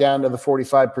drop that down to the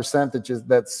 45%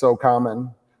 that's so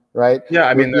common, right? Yeah,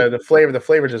 I mean the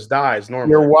flavor just dies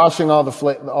normally. You're washing all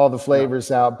the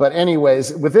flavors out. But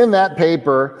anyways, within that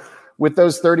paper, with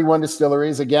those 31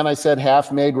 distilleries, again, I said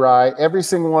half made rye. Every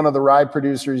single one of the rye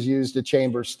producers used a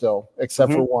chamber still,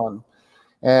 except for one.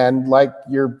 And like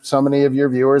so many of your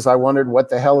viewers, I wondered what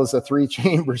the hell is a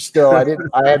 3-chamber still.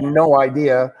 I had no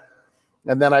idea.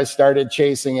 And then I started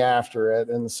chasing after it.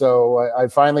 And so I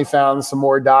finally found some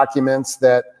more documents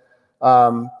that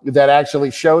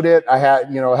actually showed it. I had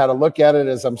a look at it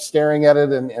as I'm staring at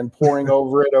it and poring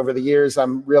over it over the years.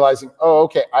 I'm realizing, oh,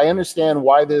 okay, I understand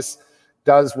why this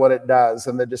does what it does.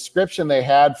 And the description they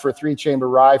had for 3-chamber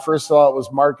rye, first of all, it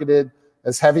was marketed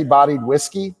as heavy-bodied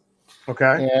whiskey.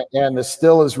 Okay. And the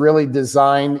still is really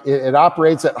designed, it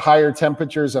operates at higher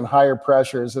temperatures and higher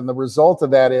pressures. And the result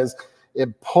of that is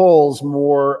it pulls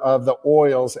more of the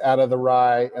oils out of the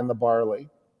rye and the barley.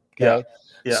 Okay.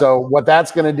 Yeah. So what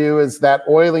that's going to do is that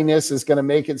oiliness is going to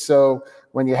make it so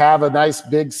when you have a nice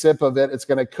big sip of it, it's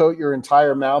going to coat your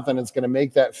entire mouth and it's going to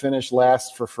make that finish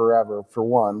last for forever, for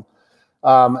one.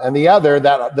 And the other,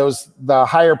 the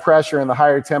higher pressure and the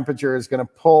higher temperature is going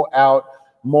to pull out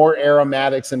more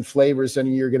aromatics and flavors than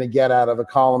you're going to get out of a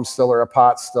column still or a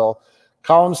pot still.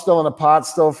 Column still and a pot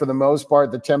still, for the most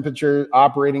part, the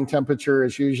operating temperature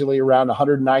is usually around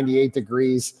 198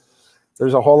 degrees.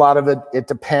 There's a whole lot of it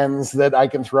depends that I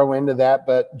can throw into that,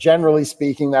 but generally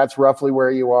speaking, that's roughly where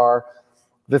you are.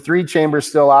 The 3-chamber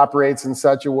still operates in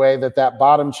such a way that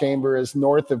bottom chamber is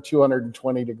north of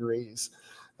 220 degrees.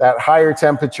 That higher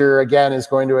temperature, again, is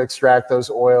going to extract those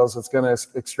oils. It's going to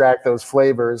extract those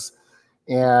flavors.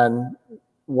 And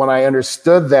when I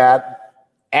understood that,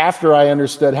 after I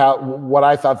understood what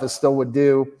I thought the still would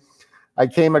do, I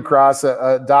came across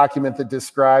a document that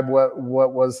described what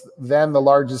was then the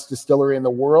largest distillery in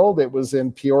the world. It was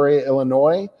in Peoria,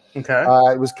 Illinois. Okay.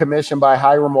 It was commissioned by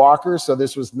Hiram Walker. So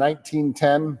this was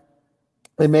 1910.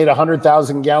 They made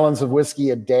 100,000 gallons of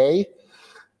whiskey a day,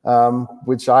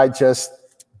 which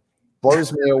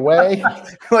blows me away.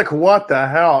 Like, what the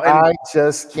hell? And I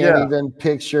just can't even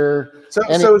picture.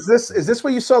 So is this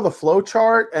where you saw the flow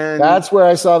chart? And that's where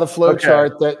I saw the flow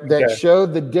chart that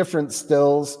showed the different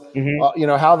stills,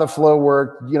 how the flow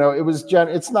worked.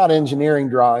 It's not engineering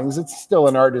drawings. It's still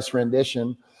an artist's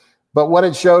rendition. But what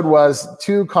it showed was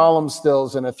 2 column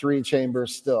stills and a 3-chamber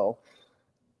still.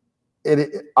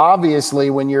 It obviously,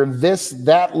 when you're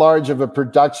that large of a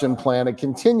production plant, a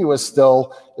continuous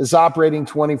still is operating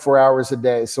 24 hours a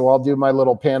day. So I'll do my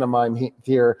little pantomime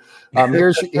here.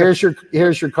 Here's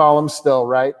your column still,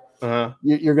 right?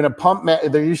 You're going to pump.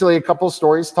 They're usually a couple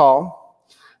stories tall.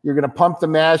 You're going to pump the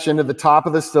mash into the top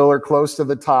of the still or close to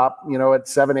the top. At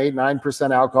 7, 8,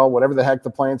 9% alcohol, whatever the heck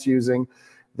the plant's using.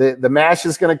 The mash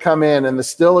is going to come in, and the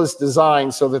still is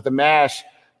designed so that the mash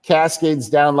cascades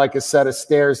down like a set of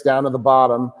stairs down to the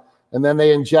bottom, and then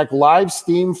they inject live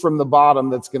steam from the bottom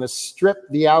that's going to strip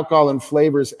the alcohol and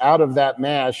flavors out of that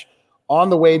mash on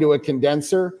the way to a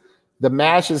condenser. The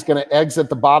mash is going to exit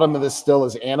the bottom of the still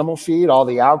as animal feed. All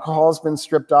the alcohol has been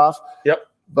stripped off. Yep.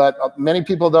 But many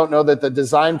people don't know that the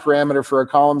design parameter for a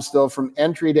column still from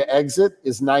entry to exit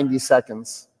is 90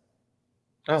 seconds.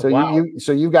 Oh, so wow.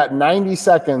 You've got 90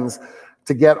 seconds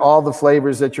to get all the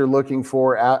flavors that you're looking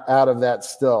for out of that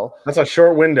still. That's a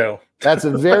short window. That's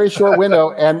a very short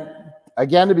window. And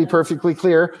again, to be perfectly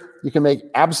clear, you can make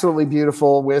absolutely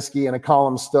beautiful whiskey in a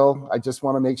column still. I just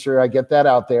want to make sure I get that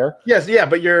out there. Yes, yeah,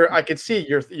 but I could see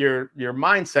your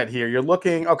mindset here. You're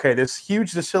looking, okay, this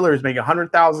huge distillery is making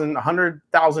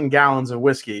 100,000 gallons of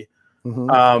whiskey.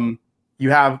 Mm-hmm.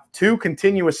 You have 2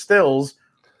 continuous stills.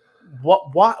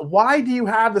 Why do you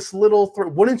have this little?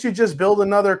 Wouldn't you just build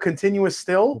another continuous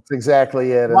still? That's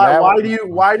exactly it.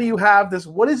 Why do you have this?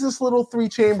 What is this little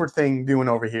 3-chamber thing doing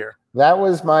over here? That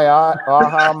was my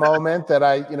aha moment that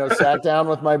I sat down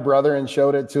with my brother and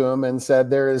showed it to him and said,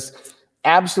 there is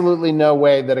absolutely no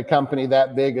way that a company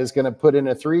that big is going to put in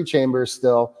a 3-chamber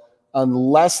still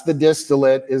unless the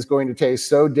distillate is going to taste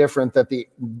so different that there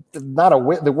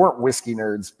weren't whiskey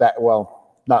nerds back. Well,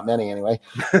 not many anyway.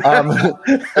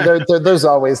 There's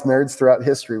always nerds throughout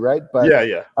history, right? But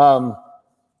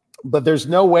but there's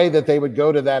no way that they would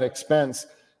go to that expense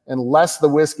unless the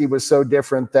whiskey was so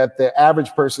different that the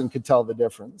average person could tell the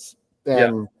difference.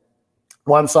 And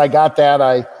once I got that,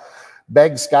 I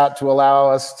begged Scott to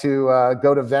allow us to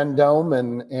go to Vendome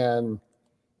and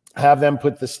have them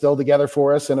put the still together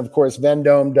for us. And of course,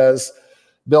 Vendome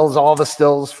builds all the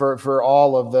stills for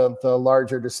all of the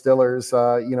larger distillers,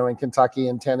 in Kentucky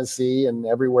and Tennessee and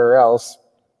everywhere else.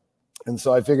 And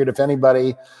so I figured if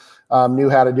anybody knew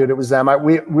how to do it. It was them.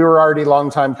 We were already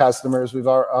longtime customers. We've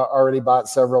already bought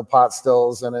several pot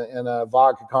stills and a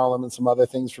vodka column and some other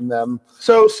things from them.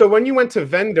 So when you went to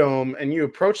Vendome and you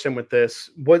approached them with this,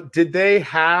 what did they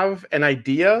have an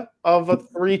idea of a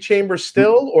 3-chamber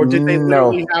still, or did they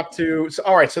literally have to? So,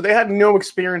 all right, so they had no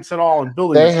experience at all in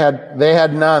building. They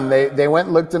had none. They went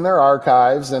and looked in their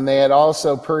archives, and they had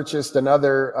also purchased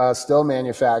another still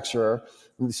manufacturer.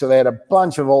 So they had a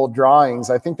bunch of old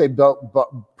drawings. I think they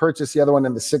purchased the other one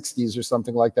in the 60s or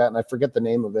something like that, and I forget the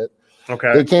name of it.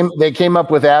 Okay. They came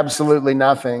up with absolutely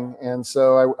nothing, and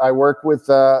so I worked with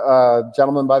a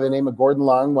gentleman by the name of Gordon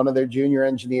Lung, one of their junior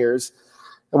engineers,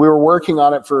 and we were working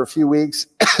on it for a few weeks,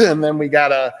 and then I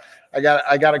got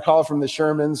a call from the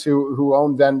Shermans who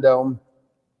own Vendome,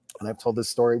 and I've told this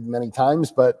story many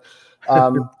times, but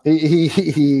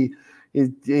he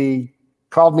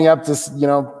called me up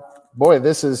to boy,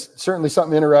 this is certainly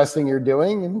something interesting you're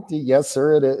doing. And yes,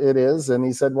 sir, it is. And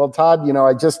he said, well, Todd,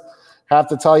 I just have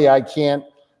to tell you, I can't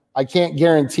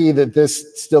guarantee that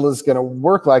this still is going to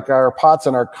work like our pots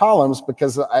and our columns,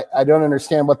 because I don't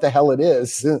understand what the hell it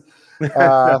is.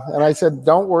 And I said,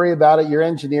 don't worry about it. Your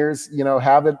engineers,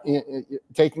 have it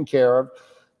taken care of.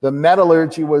 The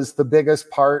metallurgy was the biggest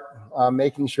part,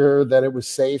 making sure that it was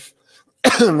safe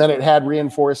and that it had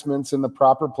reinforcements in the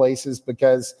proper places,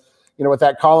 because with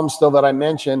that column still that I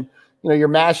mentioned, your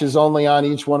mash is only on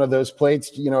each one of those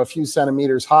plates, a few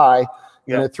centimeters high.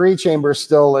 Yep. In a 3-chamber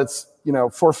still, it's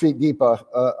 4 feet deep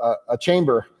a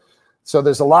chamber. So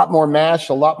there's a lot more mash,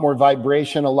 a lot more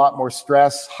vibration, a lot more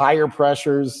stress, higher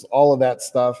pressures, all of that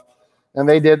stuff. And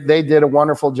they did a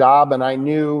wonderful job. And I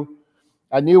knew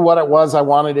what it was I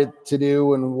wanted it to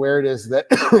do and where it is that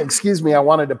excuse me, I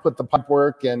wanted to put the pipe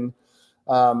work. And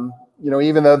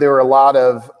even though there were a lot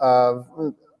of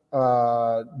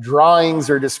drawings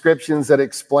or descriptions that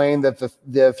explained that the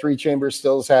 3-chamber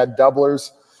stills had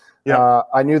doublers. Yeah.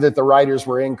 I knew that the writers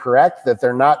were incorrect, that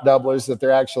they're not doublers, that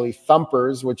they're actually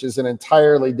thumpers, which is has an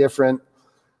entirely different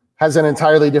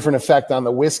effect on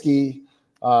the whiskey.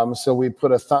 So we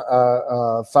put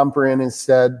a thumper in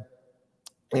instead.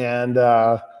 And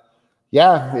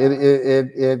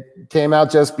it came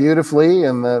out just beautifully.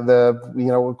 And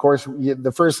of course,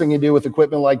 the first thing you do with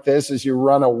equipment like this is you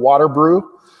run a water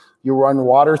brew. You run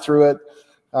water through it,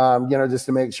 just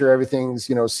to make sure everything's,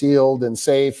 sealed and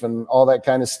safe and all that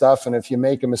kind of stuff. And if you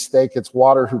make a mistake, it's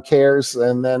water, who cares?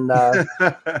 And then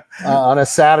on a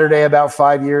Saturday about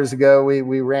 5 years ago,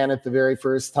 we ran it the very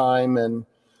first time. And,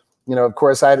 of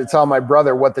course, I had to tell my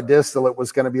brother what the distillate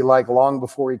was going to be like long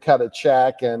before he cut a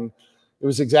check. And it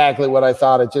was exactly what I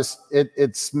thought.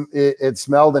 It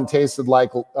smelled and tasted like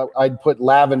I'd put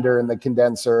lavender in the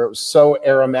condenser. It was so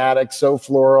aromatic, so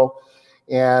floral.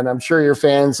 And I'm sure your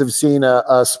fans have seen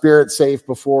a spirit safe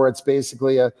before. It's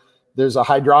basically there's a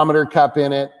hydrometer cup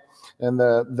in it, and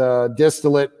the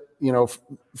distillate,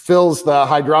 fills the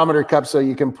hydrometer cup so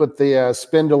you can put the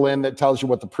spindle in that tells you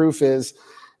what the proof is,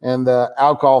 and the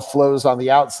alcohol flows on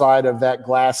the outside of that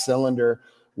glass cylinder.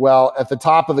 Well, at the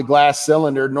top of the glass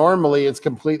cylinder, normally it's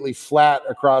completely flat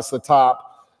across the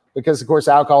top because, of course,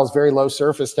 alcohol is very low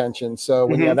surface tension. So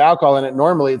when you have alcohol in it,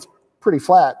 normally it's pretty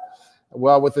flat.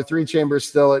 Well, with the 3-chamber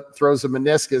still, it throws a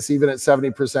meniscus, even at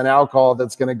 70% alcohol,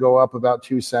 that's going to go up about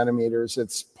 2 centimeters.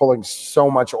 It's pulling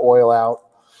so much oil out.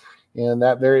 And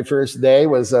that very first day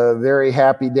was a very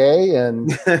happy day.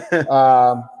 And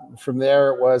from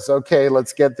there, it was, okay,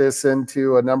 let's get this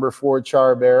into a number 4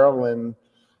 char barrel. And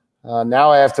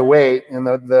now I have to wait. And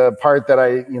the part that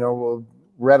I, will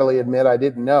readily admit I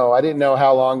didn't know. I didn't know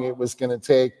how long it was going to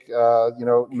take,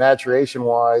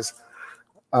 maturation-wise.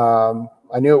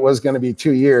 I knew it was going to be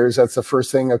 2 years. That's the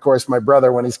first thing, of course, my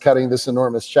brother, when he's cutting this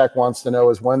enormous check, wants to know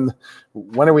is when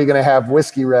are we going to have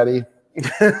whiskey ready?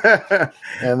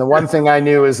 And the one thing I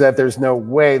knew is that there's no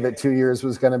way that 2 years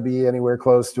was going to be anywhere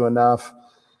close to enough.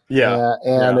 Yeah.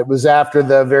 It was after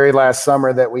the very last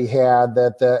summer that we had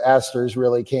that the esters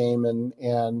really came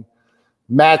and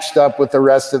matched up with the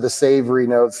rest of the savory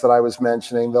notes that I was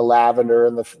mentioning, the lavender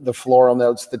and the floral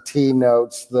notes, the tea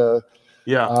notes, the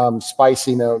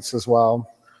spicy notes as well.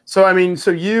 So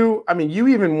you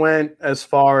even went as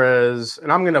far as,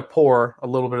 and I'm going to pour a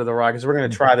little bit of the rye because we're going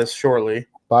to try this shortly.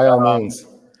 By all means.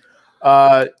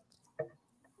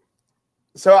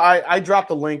 So I dropped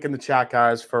a link in the chat,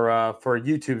 guys, for a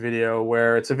YouTube video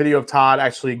where it's a video of Todd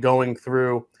actually going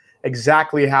through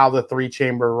exactly how the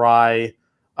 3-chamber rye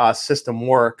system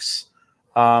works.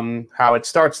 How it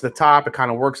starts at the top, it kind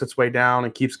of works its way down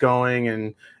and keeps going,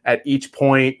 and at each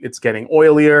point it's getting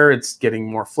oilier, it's getting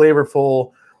more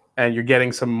flavorful, and you're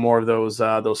getting some more of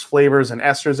those flavors and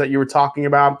esters that you were talking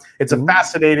about. It's a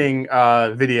fascinating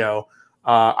video.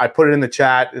 I put it in the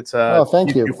chat. It's a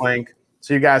YouTube link,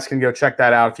 so you guys can go check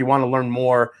that out if you want to learn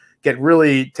more. Take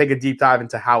a deep dive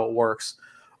into how it works.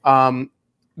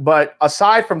 But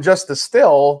aside from just the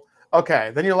still,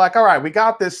 okay, then you're like, all right, we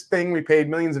got this thing we paid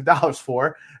millions of dollars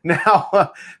for.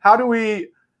 Now, how do we?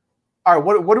 All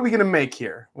right, what are we going to make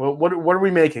here? Well, what are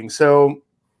we making? So,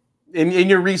 in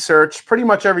your research, pretty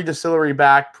much every distillery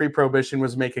back pre-prohibition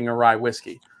was making a rye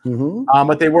whiskey,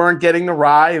 but they weren't getting the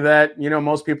rye that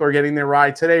most people are getting their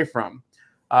rye today from.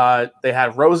 They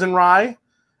had rosin rye,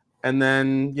 and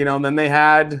then then they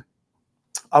had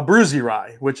Abruzzi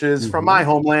rye, which is from my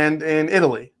homeland in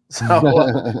Italy.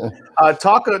 So,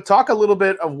 talk a little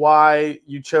bit of why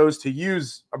you chose to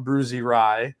use Abruzzi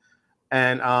rye,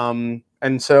 and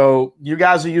so you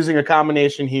guys are using a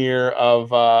combination here of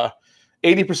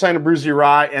 80% Abruzzi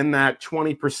rye and that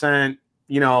 20%,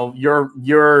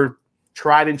 your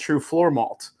tried and true floor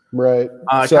malt. Right.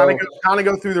 Kind of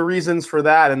go through the reasons for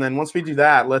that, and then once we do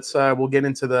that, we'll get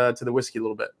into the whiskey a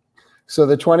little bit. So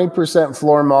the 20%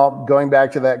 floor malt, going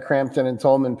back to that Crampton and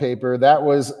Tolman paper, that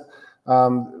was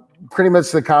pretty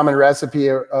much the common recipe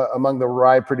among the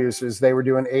rye producers. They were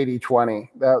doing 80-20.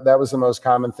 That was the most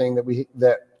common thing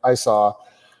that I saw.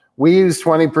 We use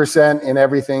 20% in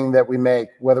everything that we make,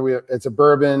 whether it's a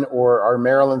bourbon or our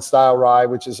Maryland style rye,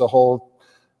 which is a whole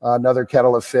another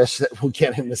kettle of fish that we'll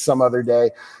get into some other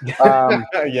day.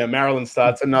 Yeah, Maryland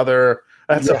style.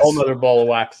 That's a whole nother ball of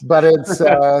wax. But it's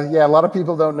a lot of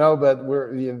people don't know, but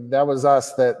that was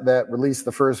us that released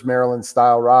the first Maryland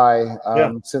style rye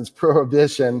since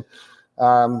Prohibition.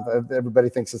 Everybody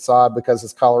thinks it's odd because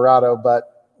it's Colorado,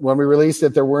 but when we released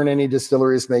it, there weren't any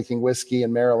distilleries making whiskey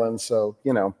in Maryland. So,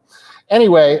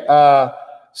 anyway,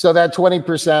 so that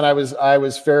 20% I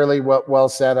was fairly well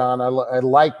set on. I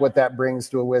like what that brings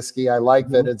to a whiskey. I like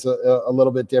that it's a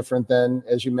little bit different than,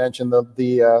 as you mentioned,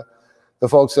 the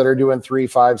folks that are doing 3,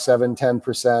 5, 7,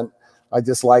 10%. I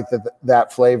just like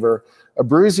that flavor.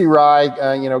 Abruzzi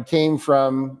rye, came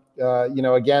from,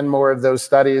 again, more of those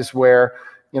studies where,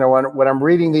 when I'm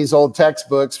reading these old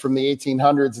textbooks from the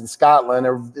 1800s in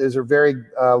Scotland, there's a very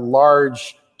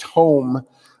large tome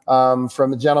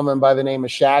from a gentleman by the name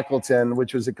of Shackleton,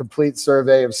 which was a complete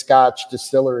survey of Scotch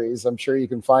distilleries. I'm sure you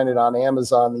can find it on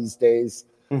Amazon these days.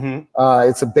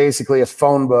 It's basically a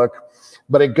phone book,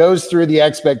 but it goes through the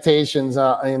expectations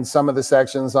in some of the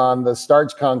sections on the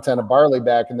starch content of barley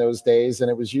back in those days, and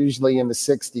it was usually in the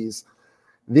 60s.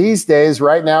 These days,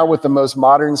 right now, with the most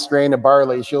modern strain of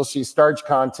barleys, you'll see starch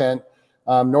content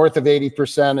north of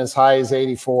 80%, as high as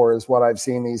 84 is what I've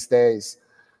seen these days.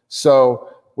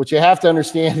 So what you have to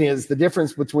understand is the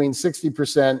difference between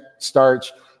 60%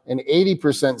 starch and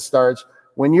 80% starch.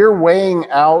 When you're weighing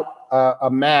out a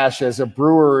mash as a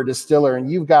brewer or distiller, and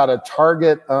you've got a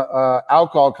target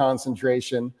alcohol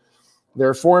concentration, there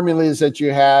are formulas that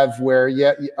you have where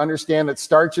you understand that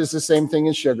starch is the same thing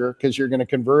as sugar because you're going to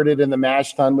convert it in the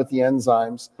mash tun with the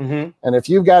enzymes. And if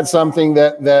you've got something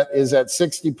that is at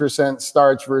 60%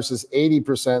 starch versus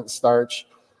 80% starch,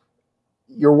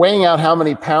 you're weighing out how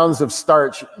many pounds of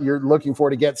starch you're looking for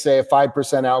to get, say, a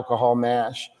 5% alcohol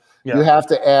mash. You have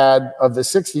to add, of the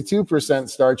 62%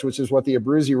 starch, which is what the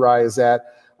Abruzzi rye is at,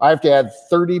 I have to add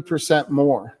 30%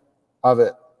 more of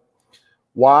it.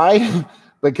 Why?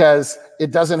 Because it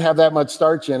doesn't have that much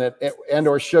starch in it and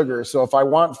or sugar. So if I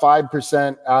want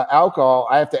 5% alcohol,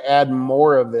 I have to add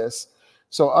more of this.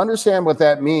 So understand what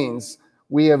that means.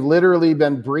 We have literally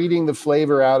been breeding the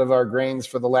flavor out of our grains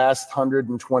for the last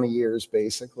 120 years,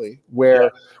 basically,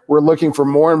 where we're looking for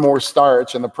more and more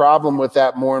starch. And the problem with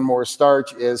that more and more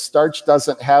starch is starch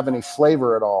doesn't have any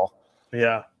flavor at all.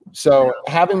 So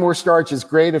having more starch is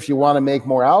great if you want to make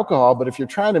more alcohol, but if you're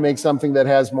trying to make something that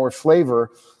has more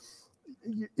flavor,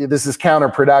 this is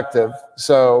counterproductive.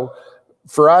 So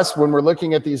for us, when we're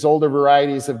looking at these older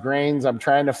varieties of grains, I'm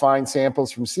trying to find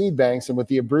samples from seed banks. And with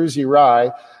the Abruzzi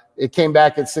rye, it came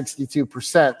back at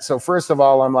 62%. So first of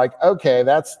all, I'm like, okay,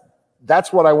 that's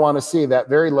what I want to see, that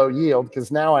very low yield, because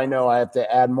now I know I have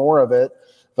to add more of it.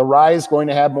 The rye is going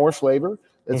to have more flavor.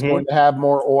 It's going to have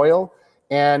more oil.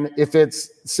 And if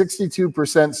it's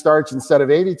 62% starch instead of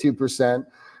 82%,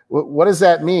 what does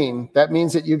that mean? That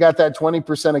means that you got that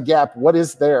 20% of gap. What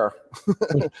is there?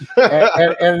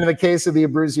 and in the case of the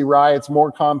Abruzzi rye, it's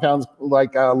more compounds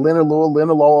like linalool,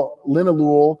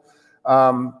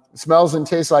 smells and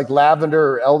tastes like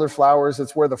lavender or elderflowers.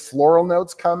 It's where the floral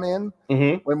notes come in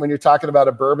when you're talking about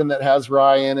a bourbon that has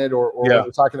rye in it, or when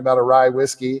you're talking about a rye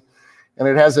whiskey. And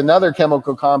it has another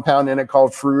chemical compound in it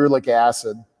called ferulic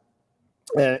acid.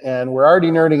 And we're already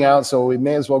nerding out, so we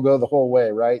may as well go the whole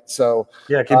way, right? So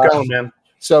yeah, keep going, man.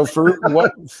 So for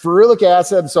what ferulic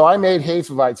acid, so I made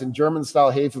Hefeweizen, German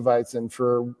style Hefeweizen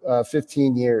for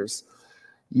 15 years.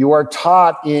 You are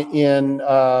taught in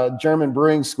German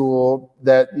brewing school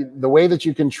that the way that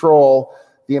you control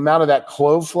the amount of that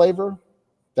clove flavor,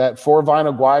 that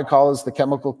 4-vinyl guaiacol is the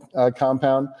chemical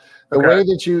compound. The way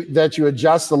that you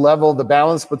adjust the level, the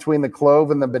balance between the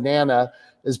clove and the banana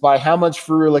is by how much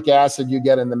ferulic acid you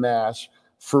get in the mash.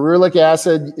 Ferulic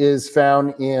acid is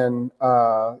found in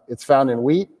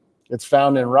wheat, it's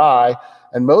found in rye,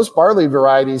 and most barley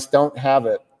varieties don't have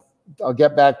it. I'll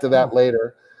get back to that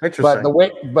later. Interesting.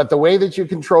 But the way that you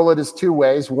control it is two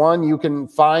ways. One, you can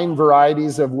find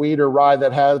varieties of wheat or rye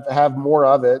that have more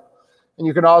of it, and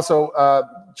you can also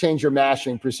change your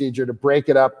mashing procedure to break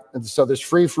it up. And so there's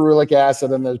free ferulic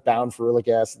acid and there's bound ferulic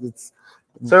acid.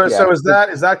 So is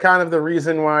that kind of the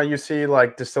reason why you see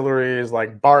like distilleries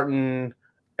like Barton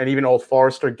and even Old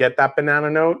Forester get that banana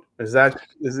note? No, that's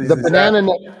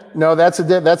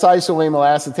isoamyl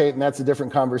acetate, and that's a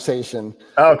different conversation.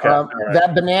 Okay.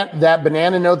 That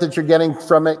banana note that you're getting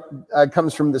from it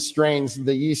comes from the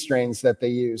yeast strains that they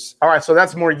use. All right, so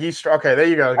that's more yeast. Okay, there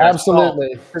you go, guys.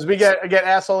 Absolutely. Because we get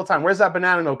asked all the time, where's that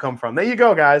banana note come from? There you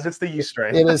go, guys. It's the yeast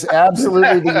strain. It is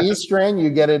absolutely the yeast strain.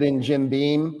 You get it in Jim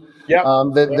Beam. Yep.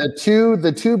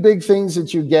 The two big things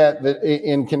that you get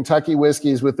in Kentucky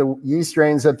whiskeys with the yeast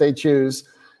strains that they choose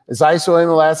is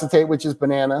isoamyl acetate, which is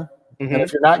banana. Mm-hmm. And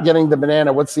if you're not getting the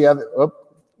banana, what's the other? Oh,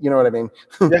 you know what I mean.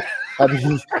 I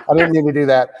didn't mean to do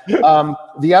that.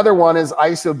 The other one is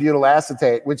isobutyl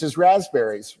acetate, which is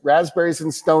raspberries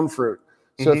and stone fruit.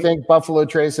 So think Buffalo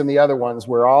Trace and the other ones,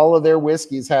 where all of their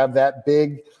whiskeys have that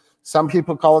big. Some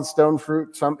people call it stone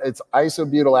fruit. It's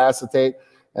isobutyl acetate.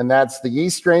 And that's the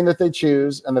yeast strain that they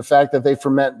choose, and the fact that they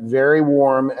ferment very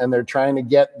warm, and they're trying to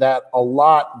get that a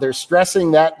lot. They're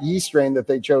stressing that yeast strain that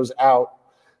they chose out.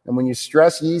 And when you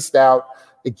stress yeast out,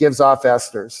 it gives off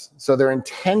esters. So they're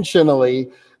intentionally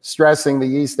stressing the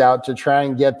yeast out to try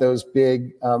and get those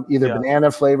big, either banana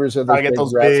flavors or those big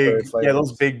raspberry flavors. Yeah,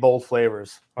 those big, bold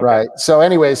flavors. Okay. Right. So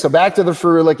anyway, so back to the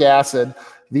ferulic acid.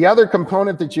 The other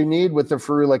component that you need with the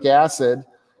ferulic acid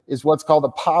is what's called a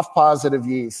POF positive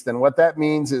yeast. And what that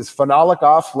means is phenolic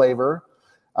off flavor,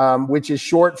 which is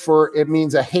short for, it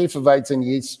means a Hefeweizen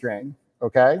yeast strain.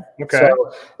 Okay.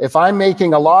 So if I'm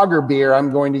making a lager beer,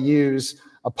 I'm going to use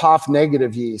a POF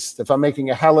negative yeast. If I'm making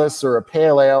a Helles or a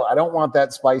pale ale, I don't want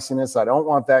that spiciness. I don't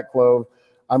want that clove.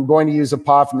 I'm going to use a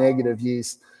POF negative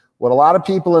yeast. What a lot of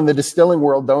people in the distilling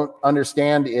world don't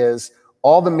understand is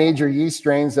all the major yeast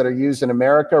strains that are used in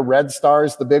America. Red Star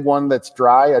is the big one that's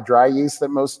dry, a dry yeast that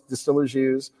most distillers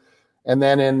use. And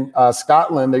then in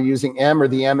Scotland, they're using M or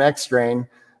the MX strain.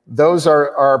 Those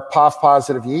are POF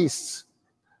positive yeasts.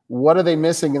 What are they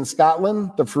missing in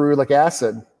Scotland? The ferulic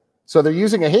acid. So they're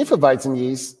using a Hefeweizen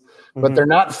yeast, but they're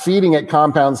not feeding it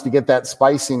compounds to get that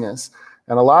spiciness.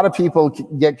 And a lot of people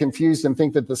get confused and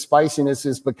think that the spiciness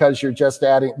is because you're just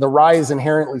adding, the rye is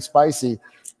inherently spicy.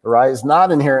 The rye is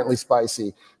not inherently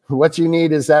spicy. What you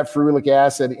need is that ferulic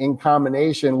acid in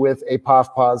combination with a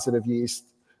POF positive yeast,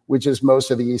 which is most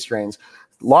of the yeast strains.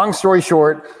 Long story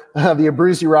short, the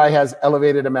Abruzzi rye has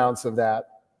elevated amounts of that.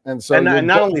 And so, and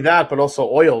not only that, but also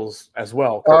oils as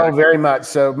well. Correct? Oh, very much.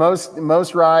 So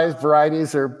most rye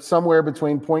varieties are somewhere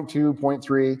between 0.2,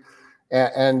 0.3,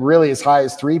 and really as high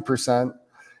as 3%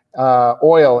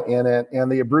 oil in it.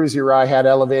 And the Abruzzi rye had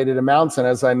elevated amounts. And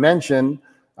as I mentioned,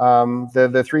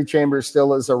 the 3 chamber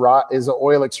still is an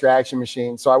oil extraction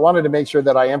machine. So I wanted to make sure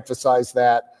that I emphasize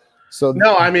that. So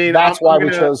no, I mean, that's why we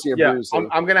chose the Abruzzi. Yeah,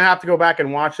 I'm going to have to go back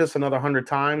and watch this another 100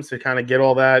 times to kind of get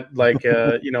all that, like,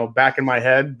 back in my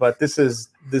head. But this is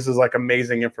like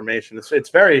amazing information. It's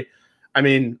very, I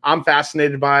mean, I'm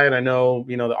fascinated by it. I know,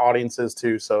 the audience is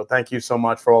too. So thank you so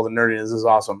much for all the nerdiness. This is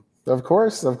awesome. Of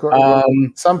course.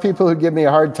 Some people who give me a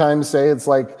hard time say it's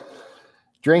like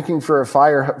drinking from a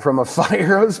fire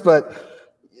hose, but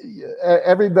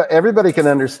everybody can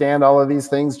understand all of these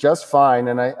things just fine.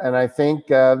 And I think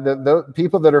the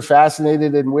people that are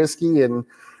fascinated in whiskey, and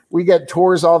we get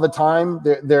tours all the time.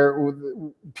 They're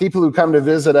people who come to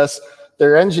visit us.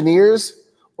 They're engineers,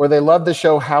 or they love to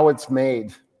show how it's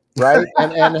made, right?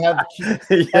 and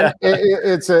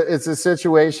it's a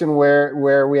situation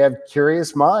where we have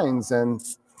curious minds. And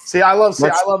I love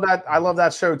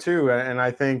that show too. And I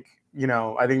think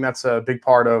that's a big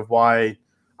part of why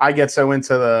I get so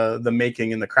into the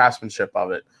making and the craftsmanship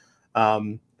of it.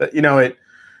 But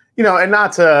and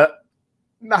not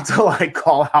to like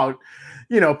call out,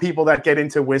 people that get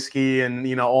into whiskey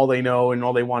and, all they know and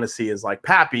all they want to see is like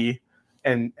Pappy.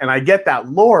 And I get that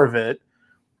lore of it,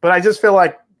 but I just feel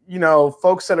like,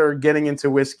 folks that are getting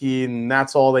into whiskey and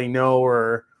that's all they know,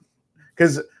 or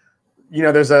because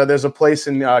there's a place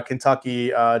in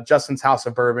Kentucky, Justin's House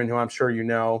of Bourbon, who I'm sure you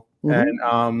know,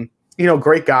 and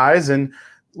great guys, and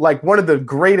like one of the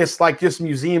greatest like just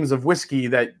museums of whiskey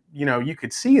that you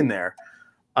could see in there.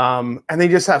 And they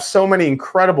just have so many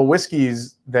incredible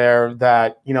whiskeys there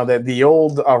that the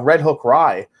old Red Hook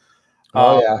Rye,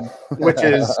 which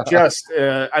is just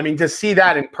to see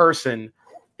that in person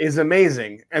is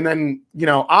amazing. And then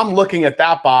I'm looking at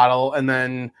that bottle, and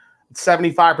then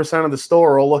 75% of the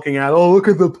store are looking at, oh, look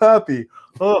at the Pappy.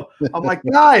 Oh, I'm like,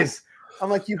 guys,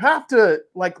 you have to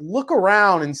like look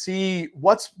around and see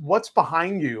what's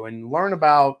behind you and learn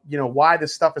about why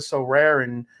this stuff is so rare.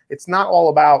 And it's not all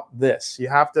about this. You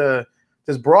have to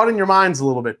just broaden your minds a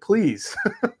little bit, please.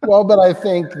 Well, but I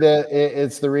think that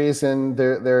it's the reason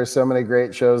there are so many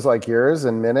great shows like yours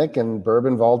and Minnick and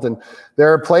Bourbon Vault, and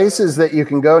there are places that you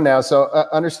can go now. So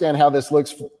understand how this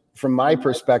looks from my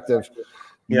perspective.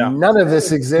 Yeah. None of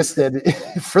this existed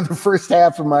for the first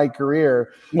half of my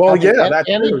career. Well,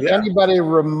 anybody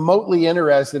remotely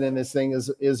interested in this thing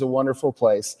is a wonderful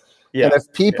place. Yeah. And if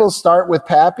people start with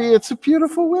Pappy, it's a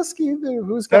beautiful whiskey.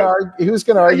 Who's going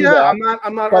to argue that?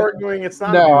 I'm not arguing. It's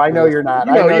not. No, I know you're not.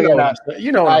 I know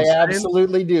you're not. I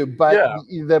absolutely do. But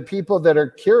the people that are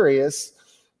curious,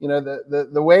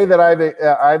 the way that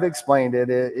I've explained it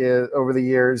is over the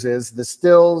years is the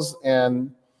stills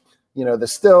and the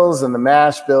stills and the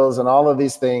mash bills and all of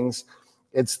these things.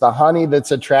 It's the honey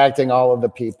that's attracting all of the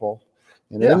people.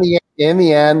 And in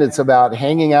the end, it's about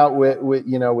hanging out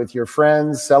with your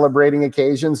friends, celebrating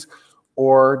occasions,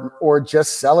 or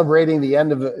just celebrating the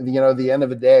end of the end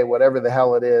of a day, whatever the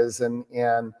hell it is. And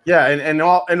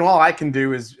all I can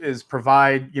do is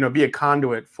provide, be a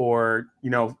conduit for,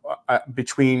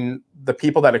 between the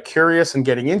people that are curious and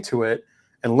getting into it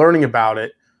and learning about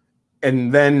it,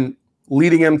 and then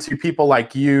leading them to people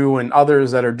like you and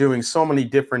others that are doing so many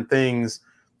different things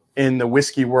in the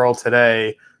whiskey world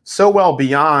today, so well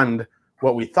beyond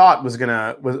what we thought was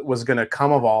gonna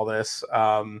come of all this.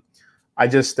 I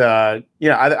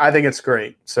think it's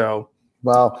great. So,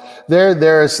 well,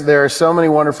 there are so many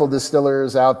wonderful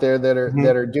distillers out there that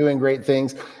are doing great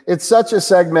things. It's such a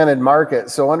segmented market.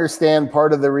 So understand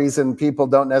part of the reason people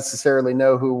don't necessarily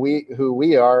know who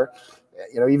we are.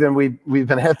 Even we've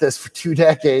been at this for 2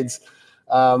 decades.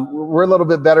 We're a little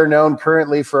bit better known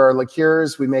currently for our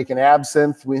liqueurs. We make an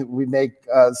absinthe. We make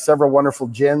several wonderful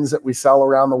gins that we sell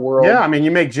around the world. Yeah,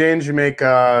 you make gins. You make.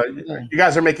 You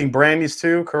guys are making brandies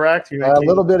too, correct? A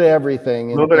little bit of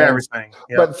everything. A little bit of everything.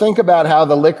 Yeah. But think about how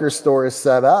the liquor store is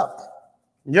set up.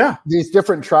 Yeah, these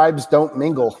different tribes don't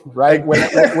mingle, right?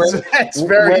 It's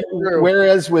very true.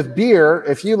 Whereas with beer,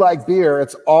 if you like beer,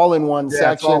 it's all in one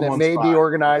section. It may be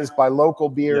organized by local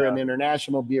beer and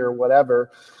international beer or whatever.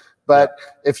 But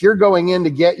if you're going in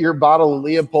to get your bottle of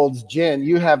Leopold's gin,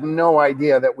 you have no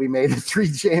idea that we made a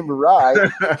 3-chamber rye,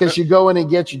 because you go in and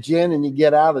get your gin and you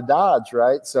get out of Dodge,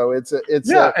 right? So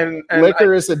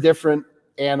liquor is a different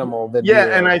animal than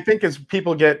beer. And I think as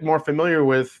people get more familiar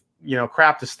with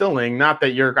craft distilling, not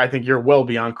that I think you're well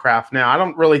beyond craft now. I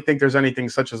don't really think there's anything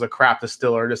such as a craft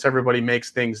distiller. Just everybody makes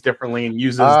things differently and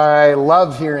uses. I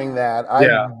love hearing that.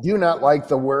 I do not like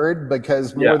the word,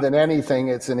 because more than anything,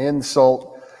 it's an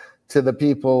insult to the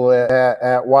people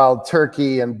at Wild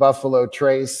Turkey and Buffalo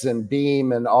Trace and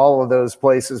Beam and all of those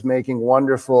places making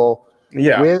wonderful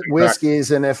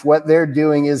whiskeys. And if what they're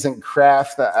doing isn't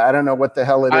craft, I don't know what the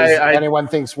hell it is anyone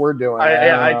thinks we're doing.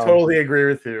 I totally agree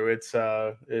with you. It's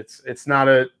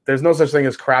not there's no such thing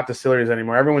as craft distilleries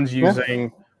anymore. Everyone's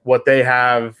using what they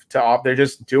have to offer. They're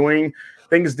just doing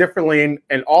things differently,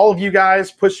 and all of you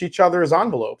guys push each other's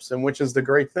envelopes, and which is the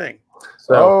great thing.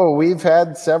 So we've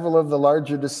had several of the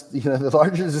larger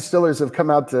distillers have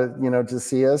come out to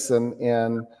see us, and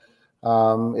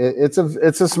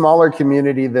it's a smaller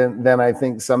community than I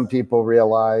think some people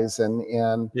realize, and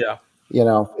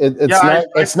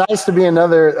it's nice to be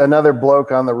another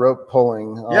bloke on the rope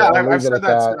pulling. I've said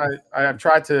that. I've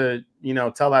tried to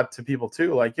tell that to people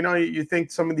too. Like you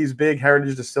think some of these big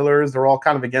heritage distillers, they're all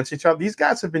kind of against each other. These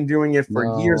guys have been doing it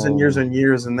for years and years and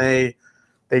years, and they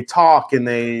talk and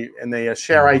they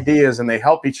share ideas and they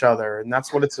help each other, and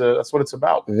that's what it's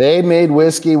about. They made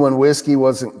whiskey when whiskey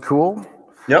wasn't cool.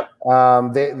 Yep.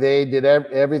 They did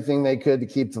everything they could to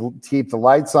keep the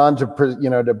lights on.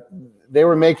 They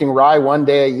were making rye one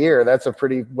day a year. That's a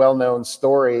pretty well-known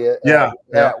story.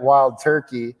 At Wild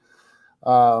Turkey.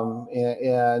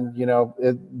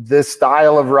 This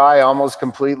style of rye almost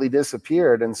completely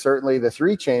disappeared, and certainly the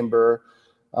 3-chamber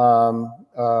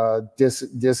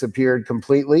disappeared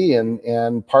completely,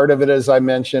 and part of it, as I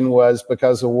mentioned, was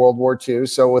because of World War II.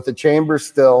 So with the chamber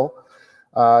still,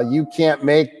 you can't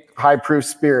make high proof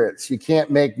spirits. You can't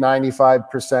make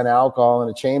 95% alcohol in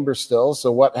a chamber still.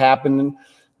 So what happened in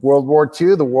World War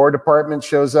II? The War Department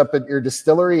shows up at your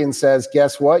distillery and says,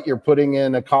 guess what? You're putting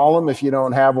in a column if you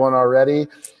don't have one already.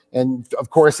 And of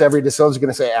course, every distiller is going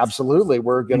to say, absolutely,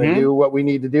 we're going to do what we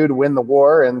need to do to win the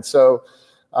war. And so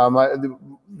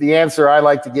the answer I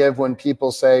like to give when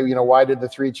people say, you know, why did the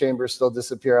 3-chamber still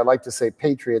disappear? I like to say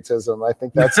patriotism. I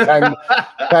think that's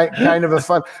kind of a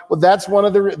fun. Well, that's one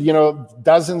of the, you know,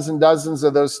 dozens and dozens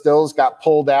of those stills got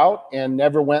pulled out and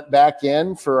never went back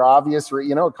in for obvious,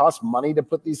 you know, it costs money to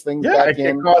put these things back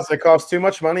in. It costs too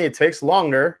much money. It takes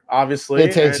longer, obviously.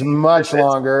 It takes much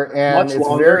longer, and it's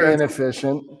very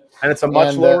inefficient. And it's a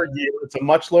much lower yield. It's a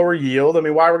much lower yield. I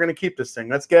mean, why we're going to keep this thing?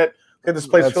 Let's get this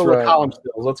place filled with column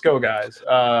stills. Let's go, guys.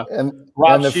 Rob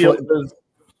Shields says,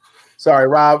 sorry,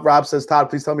 Rob says, Todd,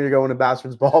 please tell me you're going to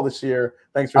Bastard's Ball this year.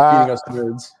 Thanks for feeding us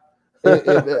nerds.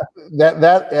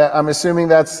 I'm assuming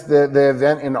that's the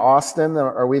event in Austin.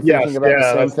 Are we thinking about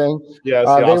the same thing? Yes.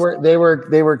 They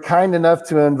were kind enough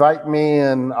to invite me,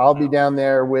 and I'll be down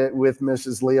there with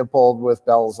Mrs. Leopold with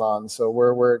bells on. So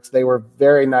they were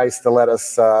very nice to let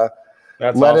us us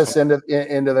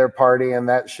into their party, and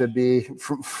that should be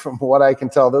from what I can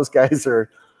tell. Those guys are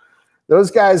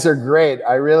great.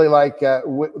 I really like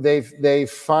they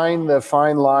find the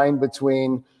fine line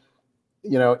between,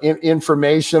 you know,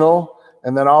 informational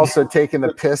and then also taking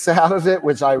the piss out of it,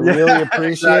 which I really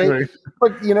appreciate. Exactly.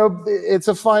 But you know, it's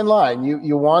a fine line.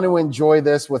 You want to enjoy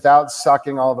this without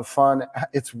sucking all the fun.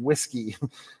 It's whiskey,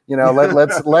 you know.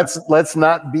 Let's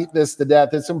not beat this to death.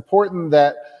 It's important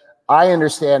that I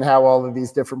understand how all of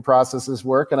these different processes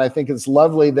work, and I think it's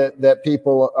lovely that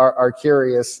people are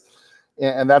curious.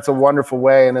 And that's a wonderful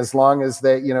way. And as long as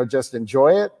they, you know, just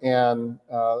enjoy it. And,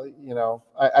 you know,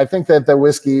 I think that the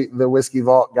whiskey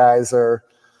vault guys are,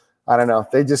 I don't know,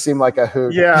 they just seem like a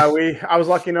hoot. Yeah. I was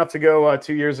lucky enough to go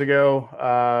 2 years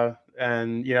ago.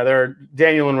 And, you know,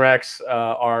 Daniel and Rex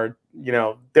are, you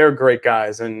know, they're great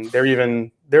guys, and they're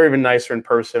even nicer in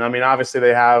person. I mean, obviously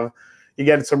you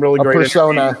get some really great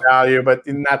persona value, but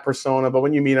in that persona, but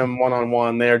when you meet them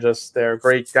one-on-one, they're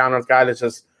great down-to-earth guy that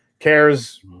just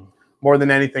cares more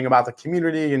than anything about the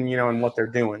community and, you know, and what they're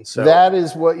doing. So that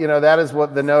is what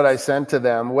the note I sent to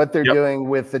them, what they're doing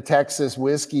with the Texas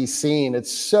whiskey scene.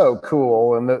 It's so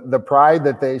cool. And the pride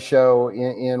that they show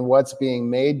in what's being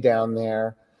made down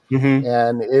there.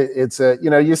 And it's you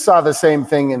know, you saw the same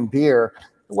thing in beer.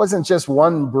 It wasn't just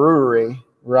one brewery,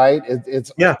 right?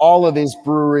 It's all of these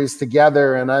breweries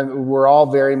together. And we're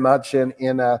all very much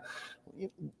in a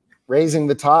raising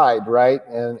the tide, right?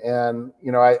 And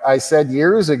you know, I said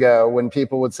years ago when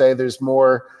people would say there's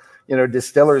more, you know,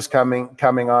 distillers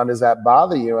coming on, does that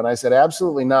bother you? And I said,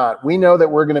 absolutely not. We know that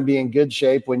we're going to be in good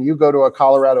shape when you go to a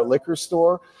Colorado liquor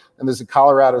store and there's a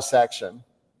Colorado section.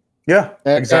 Yeah,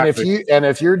 exactly. And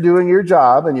if you're doing your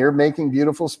job and you're making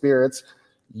beautiful spirits,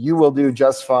 you will do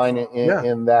just fine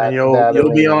in that. And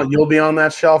you'll be on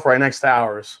that shelf right next to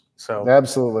ours. So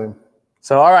absolutely.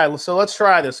 So, all right, so let's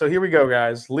try this. So here we go,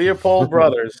 guys. Leopold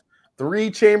Brothers,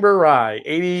 3-chamber rye,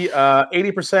 80%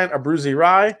 Abruzzi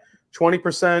rye,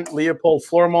 20% Leopold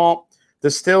floor malt,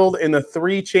 distilled in the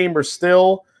 3-chamber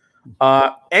still.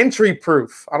 Entry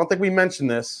proof. I don't think we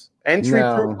mentioned this. Entry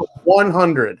proof of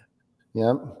 100.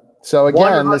 Yep. So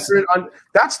again,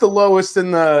 that's the lowest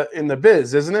in the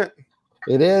biz, isn't it?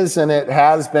 It is, and it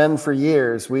has been for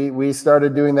years. We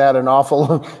started doing that an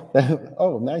awful.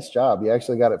 Oh, nice job! You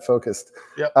actually got it focused.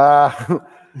 Yep.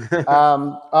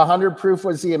 100 proof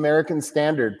was the American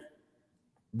standard.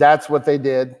 That's what they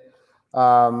did,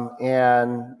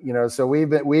 and you know, so we've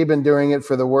been doing it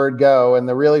for the word go. And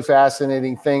the really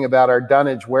fascinating thing about our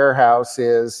dunnage warehouse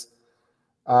is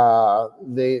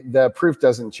the proof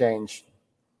doesn't change.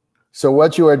 So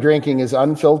what you are drinking is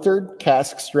unfiltered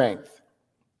cask strength.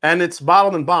 And it's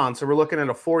bottled in bond, so we're looking at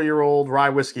a 4-year-old rye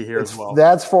whiskey here as well.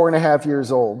 That's 4.5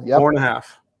 years old. Yep. 4.5.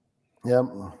 Yep.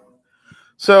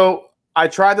 So I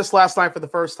tried this last night for the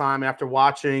first time after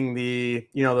watching the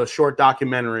short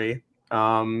documentary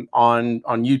on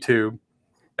YouTube.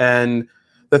 And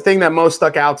the thing that most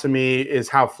stuck out to me is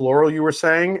how floral you were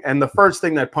saying. And the first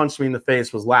thing that punched me in the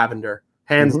face was lavender,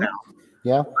 hands down.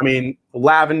 Yeah. I mean,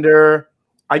 lavender.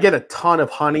 I get a ton of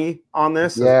honey on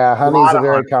this. Yeah, honey's a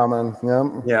very common.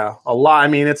 Yeah. Yeah, a lot. I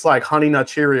mean, it's like Honey Nut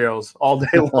Cheerios all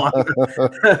day long.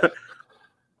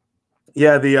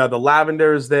 Yeah, the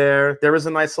lavender is there. There is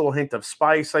a nice little hint of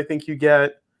spice. I think you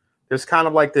get. There's kind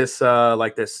of like this. I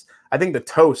think the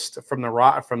toast from that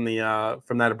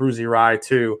Abruzzi rye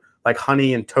too, like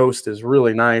honey and toast, is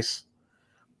really nice.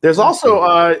 There's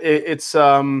also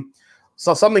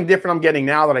so something different I'm getting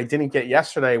now that I didn't get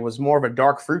yesterday was more of a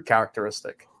dark fruit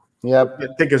characteristic. Yep. I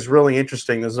think is really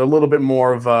interesting. There's a little bit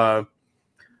more of a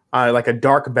like a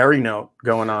dark berry note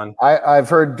going on. I've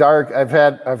heard dark. I've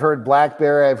heard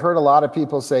blackberry. I've heard a lot of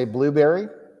people say blueberry.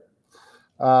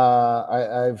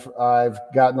 I've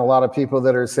gotten a lot of people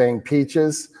that are saying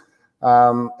peaches.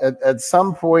 At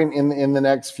some point in the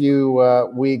next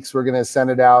few weeks, we're going to send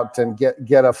it out and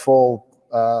get a full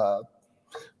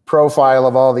profile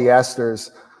of all the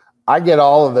esters. I get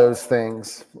all of those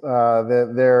things. There's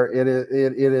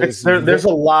a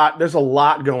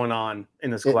lot going on in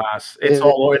this class. It's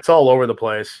all over the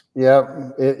place.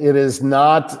 Yep. It is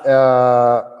not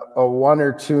a 1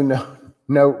 or 2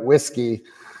 note whiskey.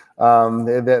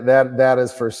 That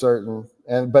is for certain.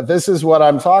 But this is what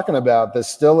I'm talking about. The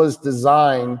still is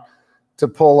designed to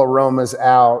pull aromas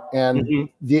out, and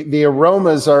the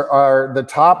aromas are the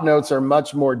top notes are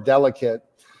much more delicate.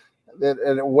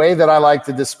 In a way that I like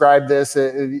to describe this,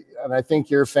 and I think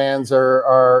your fans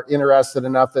are interested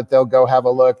enough that they'll go have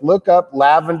a look. Look up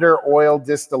lavender oil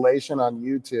distillation on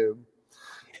YouTube,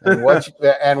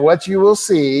 and what you will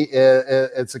see is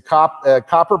it's a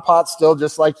copper pot still,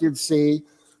 just like you'd see,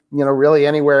 really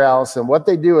anywhere else. And what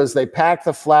they do is they pack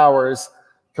the flowers,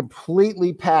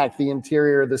 completely pack the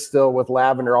interior of the still with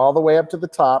lavender all the way up to the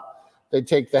top. They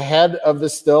take the head of the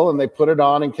still and they put it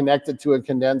on and connect it to a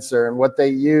condenser. And what they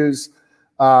use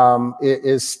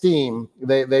is steam.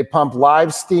 They pump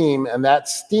live steam, and that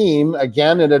steam,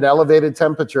 again at an elevated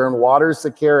temperature and waters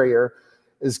the carrier,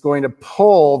 is going to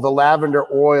pull the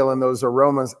lavender oil and those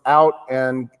aromas out,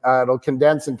 and it'll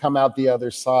condense and come out the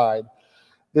other side.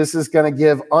 This is going to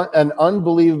give an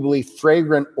unbelievably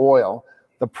fragrant oil.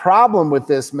 The problem with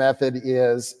this method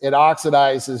is it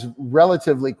oxidizes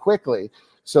relatively quickly.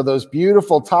 So those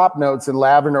beautiful top notes in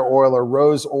lavender oil or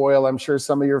rose oil, I'm sure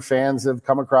some of your fans have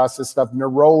come across this stuff,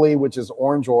 neroli, which is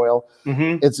orange oil.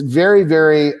 It's very,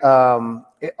 very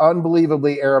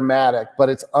unbelievably aromatic, but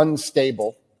it's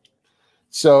unstable.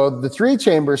 So the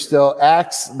 3-chamber still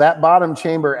acts, that bottom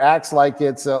chamber acts like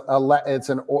it's a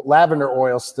lavender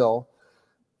oil still.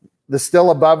 The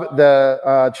still above,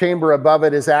 the chamber above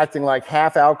it is acting like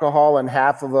half alcohol and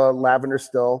half of a lavender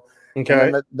still. Okay.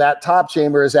 And then that top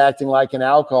chamber is acting like an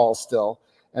alcohol still.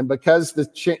 And because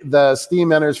the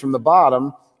steam enters from the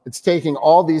bottom, it's taking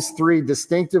all these 3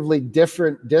 distinctively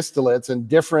different distillates and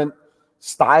different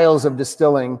styles of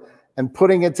distilling and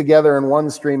putting it together in one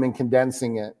stream and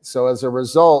condensing it. So as a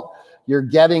result, you're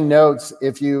getting notes.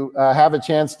 If you have a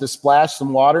chance to splash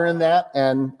some water in that,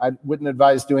 and I wouldn't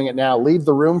advise doing it now, leave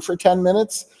the room for 10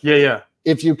 minutes. Yeah.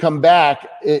 If you come back,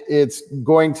 it's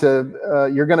going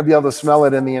to, you're going to be able to smell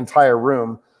it in the entire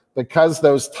room, because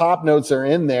those top notes are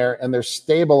in there and they're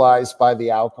stabilized by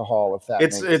the alcohol, if that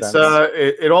makes sense.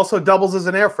 It also doubles as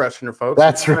an air freshener, folks.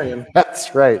 That's right.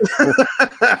 That's right.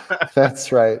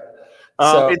 That's right.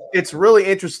 So, it's really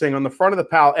interesting on the front of the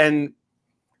palate. And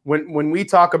when we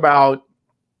talk about,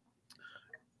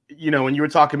 when you were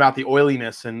talking about the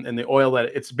oiliness and the oil, that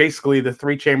it's basically the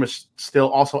 3-chamber still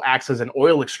also acts as an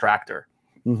oil extractor.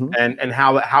 And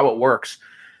how it works.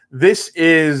 This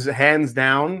is hands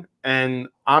down, and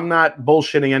I'm not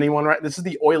bullshitting anyone, right? This is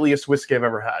the oiliest whiskey I've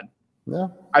ever had. Yeah.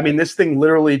 I mean, this thing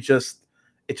literally just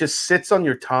sits on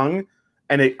your tongue,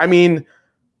 and I don't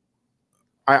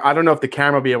know if the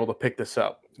camera will be able to pick this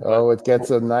up. Oh, it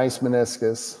gets a nice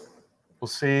meniscus. We'll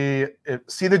see.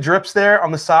 See the drips there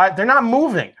on the side? They're not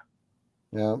moving.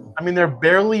 Yeah. I mean, they're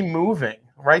barely moving.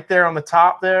 Right there on the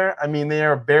top there, I mean, they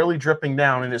are barely dripping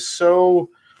down. It is so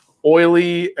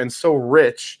oily and so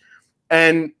rich.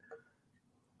 And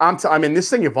I mean, this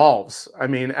thing evolves. I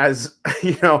mean, as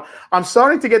I'm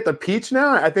starting to get the peach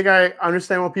now. I think I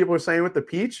understand what people are saying with the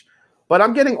peach, but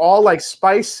I'm getting all like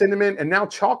spice, cinnamon, and now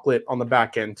chocolate on the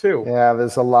back end too. Yeah,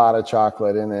 there's a lot of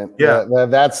chocolate in it. Yeah,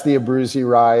 that's the Abruzzi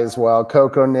rye as well.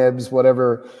 Cocoa nibs,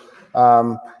 whatever.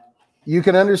 You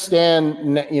can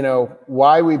understand,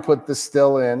 why we put the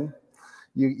still in.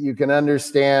 You can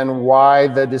understand why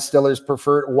the distillers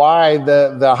prefer, why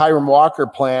the Hiram Walker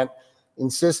plant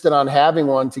insisted on having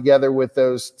one together with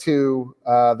those two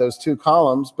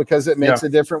columns, because it makes a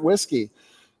different whiskey.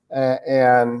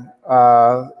 It's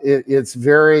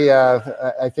very,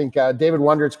 I think David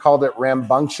Wondrich called it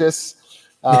rambunctious.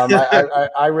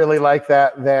 I really like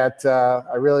that.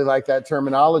 I really like that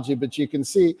terminology. But you can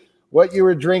see what you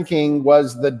were drinking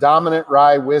was the dominant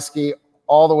rye whiskey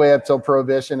all the way up till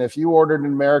Prohibition. If you ordered an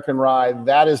American rye,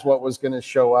 that is what was going to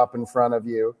show up in front of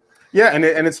you. Yeah, and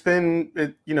it's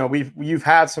been, you've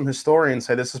had some historians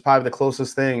say this is probably the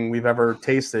closest thing we've ever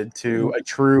tasted to a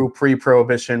true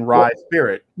pre-Prohibition rye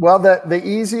spirit. Well, the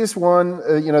easiest one,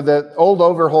 the Old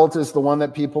Overholt is the one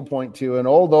that people point to. And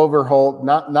Old Overholt,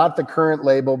 not the current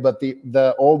label, but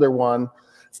the older one,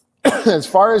 as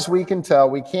far as we can tell,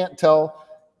 we can't tell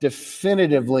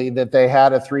definitively that they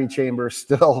had a 3-chamber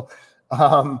still.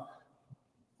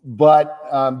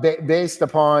 Based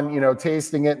upon,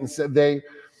 tasting it, and so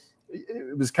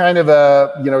it was kind of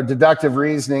a, deductive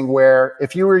reasoning where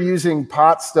if you were using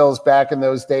pot stills back in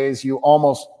those days, you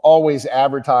almost always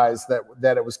advertised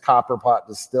that it was copper pot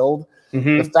distilled.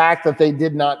 The fact that they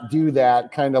did not do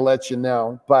that kind of lets you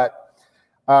know. But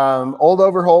Old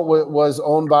Overholt was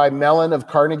owned by Mellon of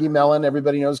Carnegie Mellon.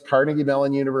 Everybody knows Carnegie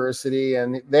Mellon University,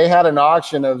 and they had an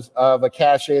auction of a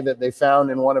cachet that they found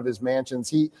in one of his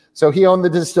mansions. So he owned the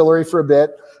distillery for a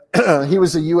bit. He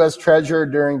was a U.S. treasurer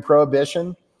during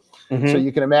Prohibition. So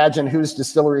you can imagine whose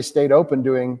distillery stayed open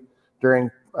during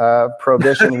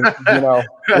Prohibition.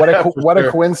 What a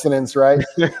coincidence, right?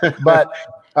 But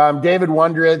David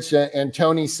Wondrich and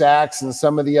Tony Sachs and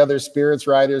some of the other spirits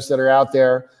writers that are out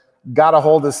there got a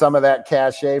hold of some of that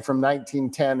cachet from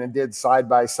 1910 and did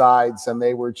side-by-sides, and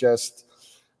they were just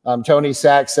Tony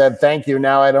Sachs said, "Thank you.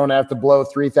 Now I don't have to blow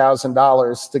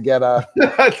 $3,000 to get a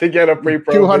to get a pre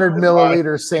 200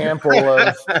 milliliter sample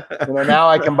of. Now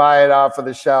I can buy it off of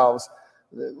the shelves."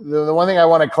 The one thing I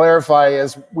want to clarify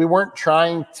is we weren't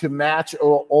trying to match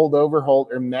Old Overholt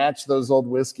or match those old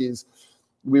whiskeys.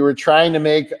 We were trying to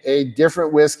make a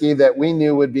different whiskey that we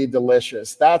knew would be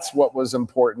delicious. That's what was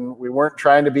important. We weren't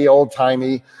trying to be old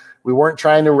timey. We weren't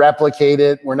trying to replicate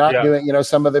it. We're not doing.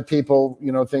 Some of the people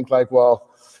think like, well,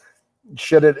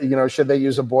 should they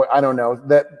use a boy? I don't know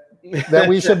that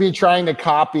we should be trying to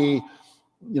copy,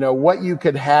 what you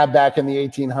could have back in the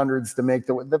 1800s to make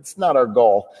that's not our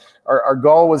goal. Our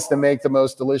goal was to make the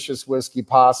most delicious whiskey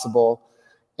possible.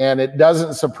 And it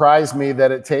doesn't surprise me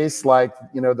that it tastes like,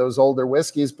 those older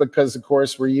whiskeys, because of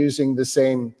course we're using the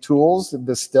same tools to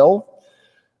distill.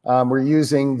 We're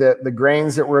using the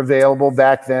grains that were available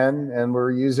back then, and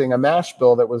we're using a mash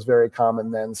bill that was very common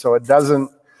then. So it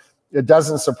doesn't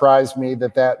surprise me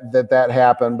that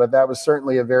happened, but that was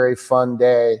certainly a very fun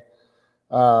day.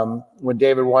 When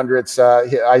David Wondrich,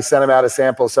 I sent him out a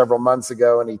sample several months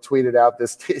ago, and he tweeted out,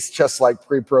 "This tastes just like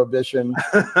pre-Prohibition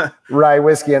rye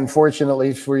whiskey."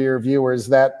 Unfortunately for your viewers,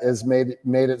 that has made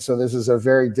it so this is a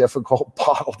very difficult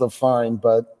bottle to find,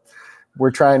 but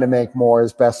we're trying to make more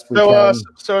as best we can.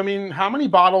 So I mean, how many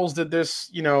bottles did this,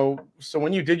 so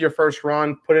when you did your first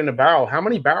run, put in a barrel, how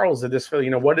many barrels did this fill?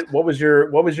 What was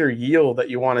your yield that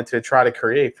you wanted to try to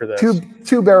create for this?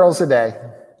 Two barrels a day.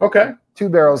 Okay. 2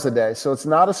 barrels a day. So it's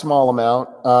not a small amount.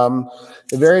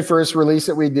 The very first release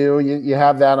that we do, you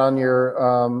have that on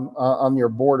your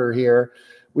border here.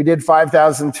 We did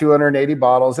 5,280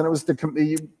 bottles, and it was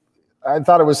I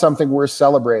thought it was something worth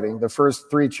celebrating. The first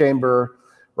 3-chamber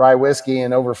rye whiskey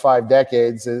in over 5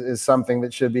 decades is something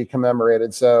that should be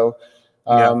commemorated. So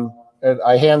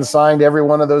I hand signed every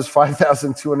one of those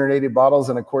 5,280 bottles.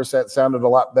 And of course that sounded a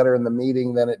lot better in the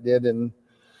meeting than it did in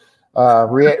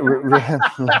reality.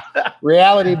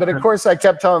 But of course I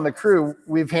kept telling the crew,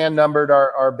 we've hand numbered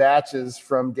our batches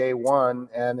from day one.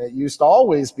 And it used to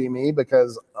always be me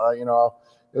because,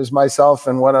 it was myself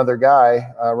and one other guy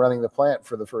running the plant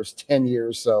for the first 10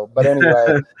 years. So, but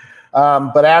anyway,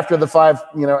 but after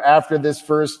after this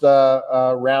first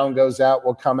round goes out,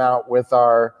 we'll come out with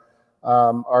our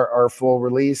full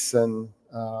release, and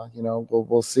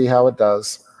we'll see how it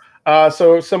does.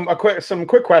 So some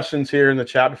quick questions here in the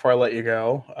chat before I let you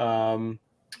go.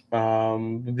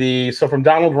 So from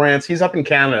Donald Rance, he's up in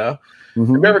Canada. Have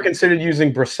you ever considered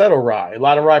using Bracetto rye? A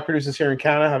lot of rye producers here in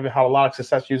Canada have had a lot of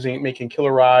success making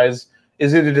killer ryes.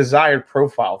 Is it a desired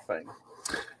profile thing?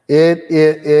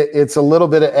 It's a little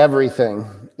bit of everything,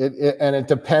 and it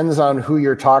depends on who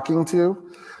you're talking to.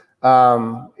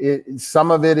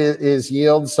 Some of it is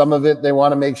yield. Some of it they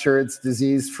want to make sure it's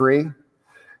disease free.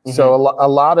 So a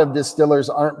lot of distillers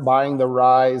aren't buying the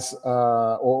rye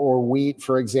or wheat,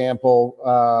 for example,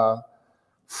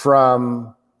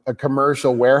 from a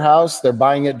commercial warehouse. They're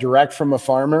buying it direct from a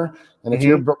farmer. And if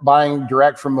you're buying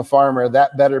direct from a farmer,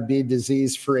 that better be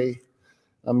disease free.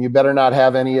 You better not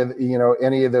have any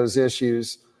of those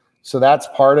issues. So that's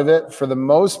part of it. For the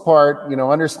most part,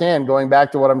 understand, going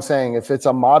back to what I'm saying, if it's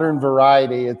a modern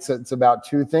variety, it's about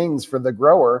 2 things for the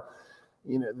grower.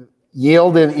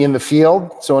 Yield in the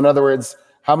field. So in other words,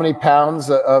 how many pounds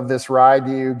of this rye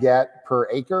do you get per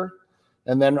acre?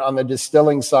 And then on the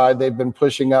distilling side, they've been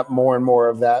pushing up more and more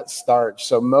of that starch.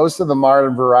 So most of the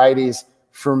modern varieties,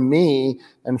 for me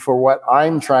and for what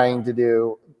I'm trying to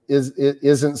do,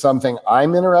 isn't something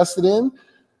I'm interested in.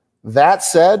 That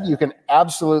said, you can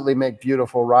absolutely make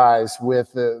beautiful ryes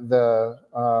with the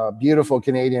beautiful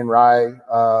Canadian rye.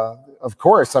 Of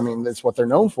course, I mean, that's what they're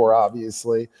known for,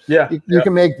 obviously. You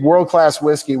can make world-class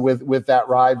whiskey with that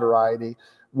rye variety.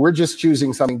 We're just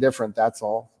choosing something different. That's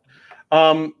all.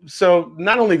 So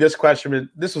not only this question, but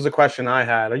this was a question I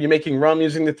had. Are you making rum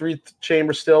using the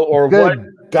 3-chamber still, or Good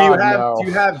what? God,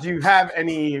 Do you have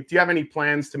any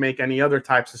plans to make any other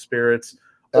types of spirits,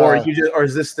 or or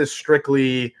is this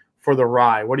strictly for the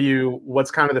rye?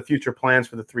 What's kind of the future plans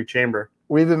for the 3-chamber?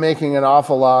 We've been making an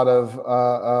awful lot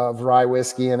of rye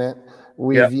whiskey in it.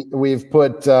 We've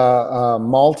put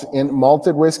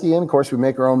malted whiskey in. Of course, we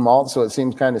make our own malt, so it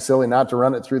seems kind of silly not to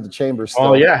run it through the chamber still.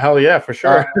 Oh yeah, hell yeah, for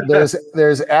sure.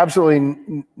 There's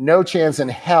absolutely no chance in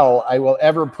hell I will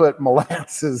ever put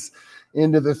molasses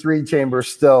into the 3-chamber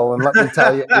still. And let me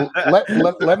tell you,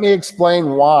 let me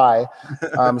explain why.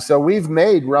 So we've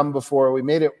made rum before. We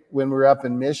made it when we were up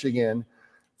in Michigan.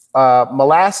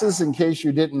 Molasses, in case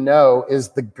you didn't know, is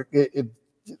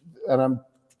and I'm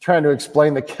trying to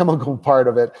explain the chemical part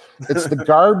of it. It's the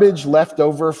garbage left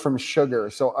over from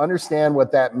sugar. So understand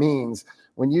what that means.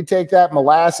 When you take that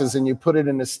molasses and you put it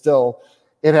in a still,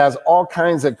 it has all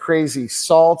kinds of crazy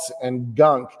salts and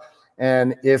gunk.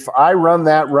 And if I run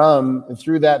that rum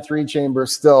through that 3-chamber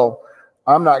still,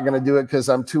 I'm not going to do it because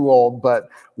I'm too old, but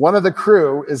one of the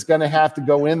crew is going to have to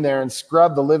go in there and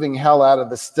scrub the living hell out of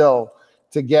the still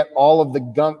to get all of the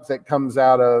gunk that comes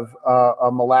out of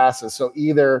molasses. So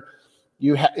either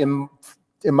in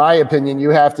my opinion, you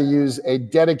have to use a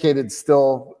dedicated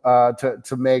still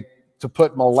to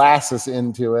put molasses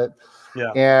into it.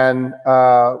 Yeah. And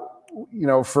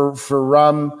for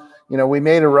rum, we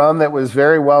made a rum that was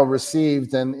very well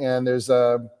received, and there's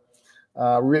a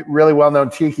really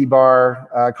well-known tiki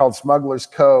bar called Smuggler's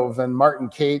Cove, and Martin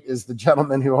Cate is the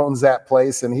gentleman who owns that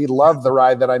place, and he loved the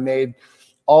rye that I made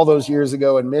all those years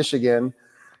ago in Michigan.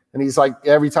 And he's like,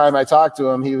 every time I talk to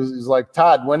him, he's like,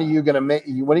 Todd, when are you gonna make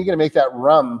that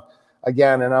rum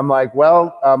again? And I'm like,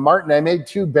 well, Martin, I made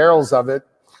 2 barrels of it.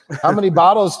 How many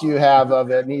bottles do you have of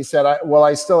it? And he said, well,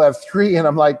 I still have 3. And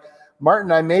I'm like,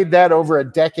 Martin, I made that over a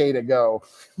decade ago.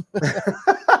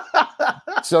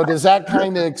 So does that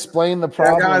kind of explain the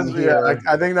problem here? Yeah,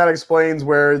 I think that explains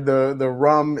where the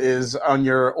rum is on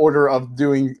your order of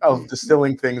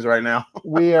distilling things right now.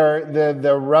 We are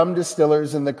the rum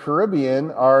distillers in the Caribbean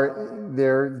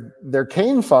they're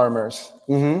cane farmers.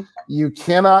 Mm-hmm. You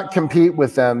cannot compete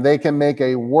with them. They can make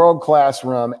a world-class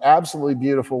rum, absolutely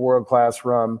beautiful world-class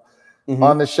rum, mm-hmm.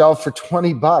 on the shelf for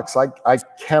 $20. I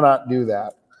cannot do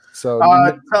that. So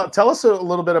tell us a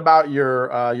little bit about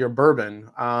your bourbon.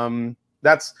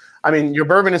 Your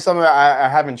bourbon is something that I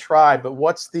haven't tried, but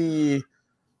what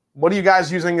are you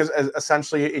guys using as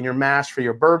essentially in your mash for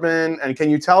your bourbon? And can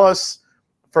you tell us,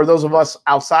 for those of us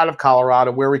outside of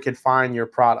Colorado, where we could find your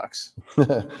products?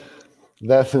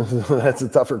 That's a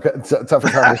tougher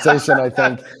conversation, I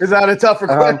think. Is that a tougher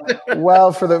question?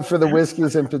 Well, for the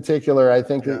whiskeys in particular, I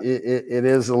think it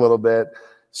is a little bit.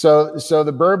 So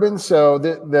the bourbon,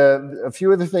 a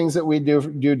few of the things that we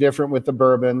do different with the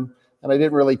bourbon, and I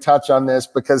didn't really touch on this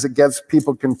because it gets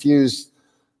people confused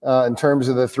in terms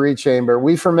of the 3-chamber.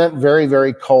 We ferment very,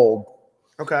 very cold.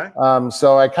 Okay.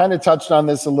 So I kind of touched on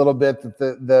this a little bit, that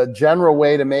the general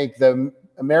way to make the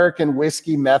American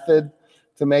whiskey method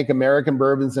to make American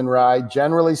bourbons and rye,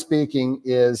 generally speaking,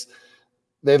 is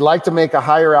they'd like to make a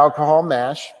higher alcohol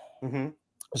mash. Mm-hmm.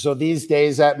 So these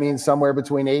days that means somewhere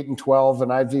between 8 and 12,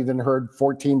 and I've even heard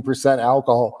 14%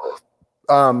 alcohol.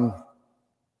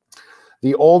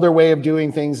 The older way of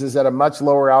doing things is at a much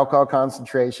lower alcohol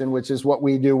concentration, which is what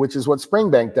we do, which is what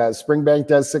Springbank does. Springbank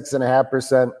does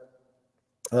 6.5%.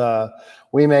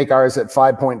 We make ours at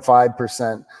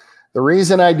 5.5%. The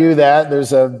reason I do that,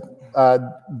 there's a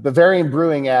Bavarian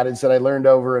brewing adage that I learned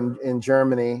over in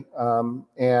Germany,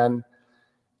 and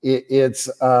it's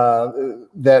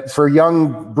that for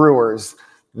young brewers,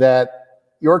 that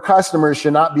your customers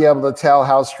should not be able to tell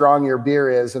how strong your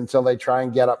beer is until they try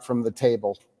and get up from the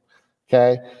table.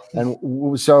 Okay.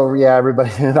 And so, yeah, everybody,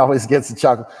 it always gets a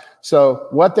chuckle. So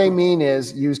what they mean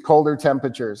is use colder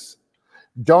temperatures.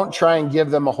 Don't try and give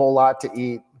them a whole lot to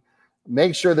eat.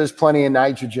 Make sure there's plenty of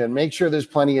nitrogen. Make sure there's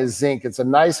plenty of zinc. It's a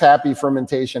nice, happy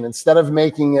fermentation. Instead of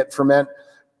making it ferment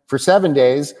for 7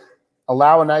 days,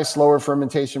 allow a nice slower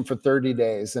fermentation for 30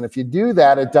 days. And if you do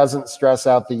that, it doesn't stress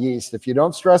out the yeast. If you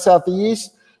don't stress out the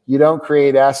yeast, you don't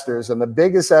create esters. And the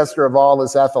biggest ester of all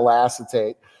is ethyl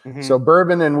acetate. Mm-hmm. So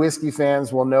bourbon and whiskey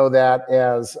fans will know that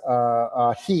as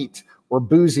heat or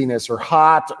booziness or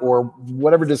hot or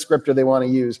whatever descriptor they want to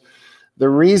use. The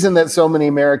reason that so many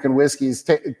American whiskeys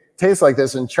taste like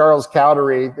this, and Charles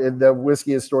Cowdery, the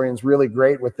whiskey historian, is really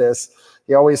great with this.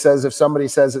 He always says, if somebody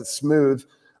says it's smooth,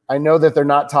 I know that they're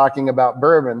not talking about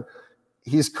bourbon.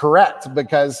 He's correct,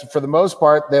 because for the most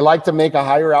part, they like to make a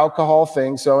higher alcohol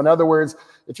thing. So in other words,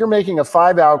 If you're making a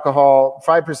 5%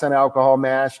 alcohol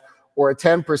mash or a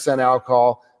 10%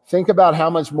 alcohol, think about how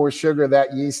much more sugar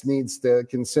that yeast needs to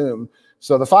consume.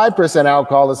 So the 5%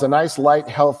 alcohol is a nice, light,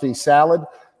 healthy salad.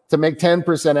 To make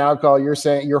 10% alcohol,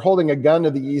 you're holding a gun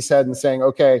to the yeast head and saying,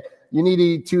 okay, you need to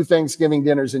eat 2 Thanksgiving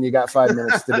dinners and you got 5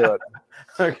 minutes to do it.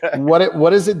 Okay. What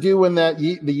does it do when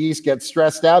the yeast gets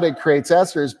stressed out? It creates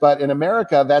esters, but in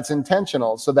America, that's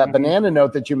intentional. So that banana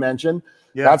note that you mentioned,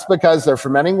 that's because they're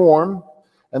fermenting warm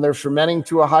and they're fermenting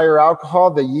to a higher alcohol.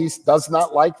 The yeast does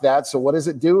not like that. So what does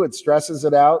it do? It stresses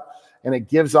it out and it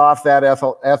gives off that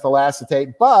ethyl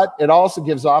acetate, but it also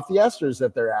gives off the esters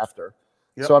that they're after.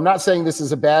 Yep. So I'm not saying this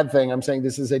is a bad thing. I'm saying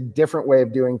this is a different way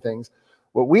of doing things.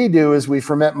 What we do is we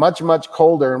ferment much, much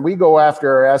colder, and we go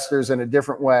after our esters in a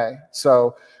different way.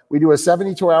 So we do a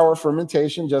 72-hour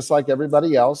fermentation just like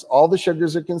everybody else. All the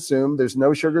sugars are consumed. There's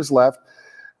no sugars left.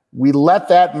 We let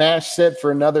that mash sit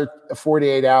for another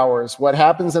 48 hours. What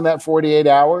happens in that 48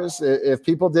 hours, if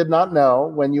people did not know,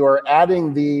 when you are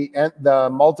adding the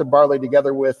malted barley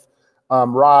together with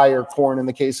rye or corn in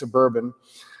the case of bourbon,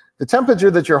 the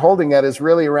temperature that you're holding at is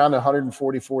really around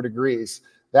 144 degrees.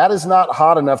 That is not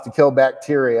hot enough to kill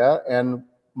bacteria, and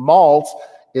malt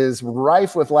is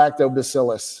rife with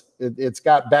lactobacillus. It's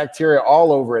got bacteria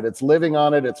all over it. It's living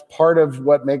on it. It's part of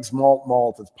what makes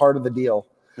malt. It's part of the deal.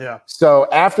 Yeah. So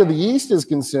after the yeast is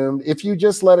consumed, if you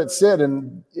just let it sit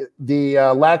and the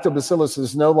lactobacillus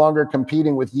is no longer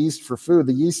competing with yeast for food,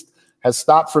 the yeast has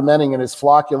stopped fermenting and is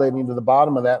flocculating to the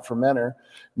bottom of that fermenter.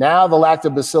 Now the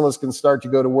lactobacillus can start to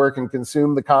go to work and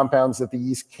consume the compounds that the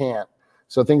yeast can't.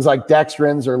 So things like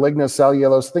dextrins or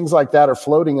lignocellulose, things like that are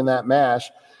floating in that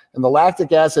mash. And the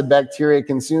lactic acid bacteria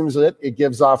consumes it. It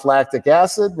gives off lactic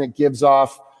acid and it gives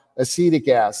off acetic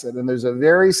acid. And there's a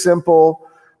very simple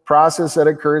process that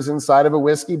occurs inside of a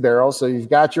whiskey barrel. So you've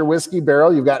got your whiskey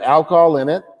barrel, you've got alcohol in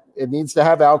it. It needs to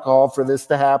have alcohol for this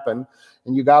to happen.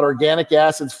 And you got organic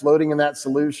acids floating in that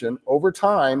solution. Over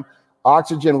time,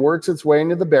 oxygen works its way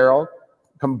into the barrel,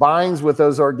 combines with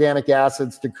those organic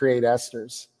acids to create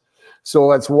esters.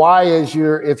 So that's why if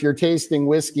you're tasting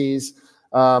whiskeys,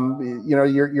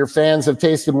 your fans have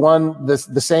tasted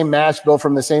the same mash bill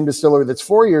from the same distillery that's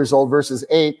 4 years old versus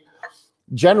 8.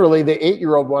 Generally, the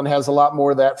 8-year-old one has a lot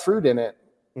more of that fruit in it.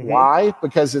 Why?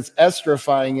 Because it's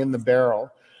esterifying in the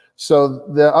barrel. So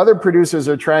the other producers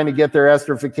are trying to get their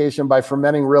esterification by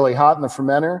fermenting really hot in the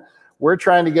fermenter. We're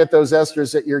trying to get those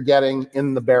esters that you're getting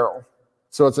in the barrel.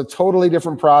 So it's a totally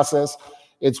different process.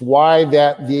 It's why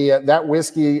that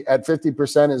whiskey at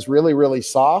 50% is really, really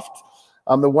soft.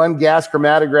 The one gas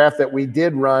chromatograph that we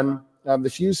did run, the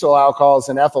fusel alcohols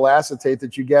and ethyl acetate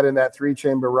that you get in that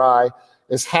 3-chamber rye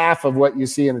is half of what you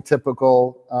see in a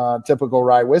typical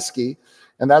rye whiskey.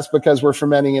 And that's because we're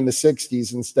fermenting in the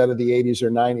 60s instead of the 80s or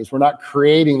 90s. We're not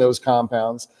creating those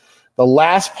compounds. The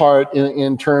last part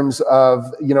in terms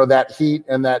of that heat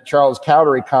and that Charles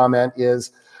Cowdery comment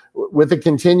is with the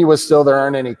continuous still, there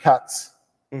aren't any cuts.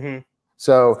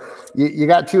 So you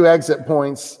got 2 exit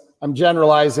points. I'm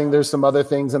generalizing. There's some other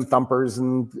things and thumpers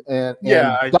and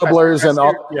doublers and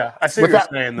all. Yeah, I see what you're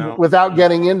saying though. Without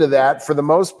getting into that, for the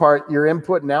most part, your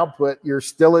input and output, your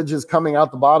stillage is coming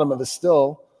out the bottom of the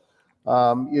still.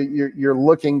 You're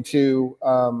looking to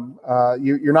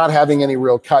you're not having any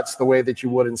real cuts the way that you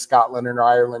would in Scotland or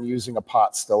Ireland using a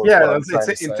pot still. Yeah,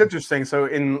 it's interesting. So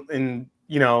in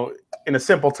a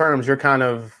simple terms, you're kind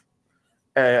of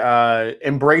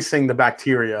embracing the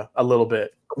bacteria a little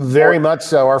bit. Very much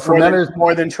so. Our fermenters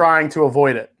more than trying to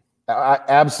avoid it.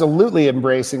 Absolutely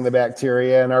embracing the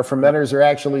bacteria, and our fermenters are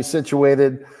actually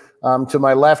situated to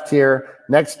my left here,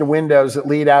 next to windows that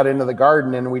lead out into the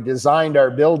garden. And we designed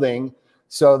our building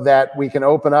so that we can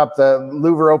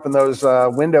louver open those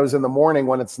windows in the morning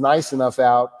when it's nice enough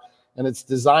out. And it's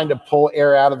designed to pull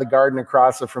air out of the garden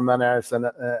across the fermenters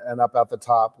and up at the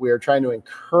top. We are trying to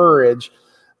encourage,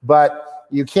 but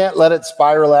you can't let it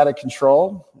spiral out of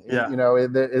control. Yeah.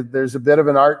 There's a bit of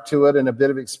an art to it and a bit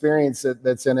of experience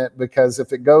that's in it, because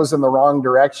if it goes in the wrong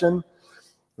direction,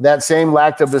 that same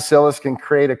lactobacillus can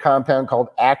create a compound called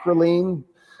acrolein,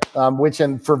 which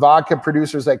for vodka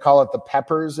producers, they call it the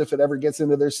peppers if it ever gets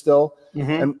into their still.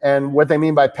 And what they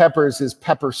mean by peppers is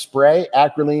pepper spray.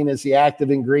 Acrolein is the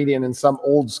active ingredient in some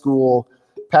old school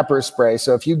pepper spray.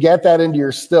 So if you get that into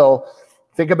your still,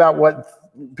 think about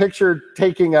picture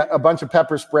taking a bunch of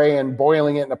pepper spray and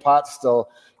boiling it in a pot still.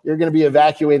 You're going to be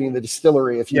evacuating the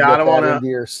distillery if you get that into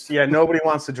your... Yeah, nobody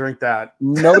wants to drink that.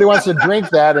 Nobody wants to drink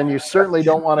that, and you certainly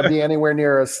don't want to be anywhere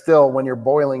near a still when you're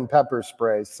boiling pepper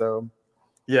spray. So,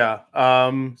 yeah.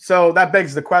 So that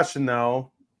begs the question, though.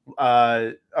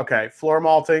 Okay, floor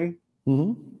malting.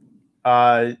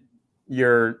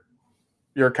 You're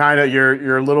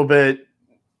you're a little bit,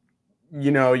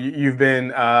 you've been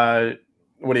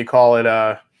what do you call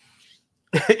it?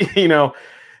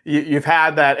 You've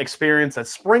had that experience at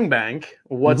Springbank.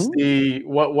 What's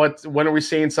when are we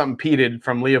seeing something peated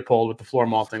from Leopold with the floor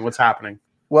malting? What's happening?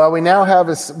 Well, we now have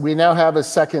a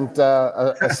second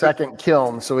second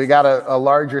kiln. So we got a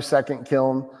larger second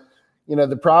kiln.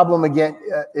 The problem again,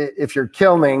 if you're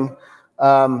kilning,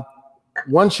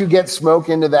 once you get smoke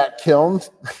into that kiln,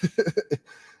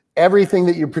 everything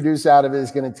that you produce out of it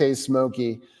is going to taste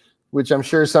smoky, which I'm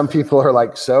sure some people are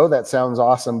like, so that sounds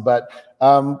awesome. But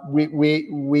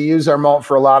we use our malt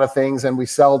for a lot of things, and we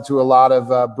sell to a lot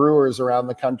of brewers around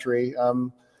the country.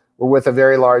 We're with a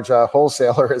very large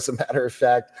wholesaler, as a matter of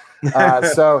fact.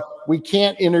 So we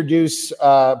can't introduce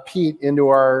peat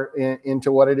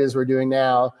into what it is we're doing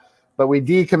now. But we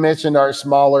decommissioned our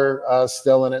smaller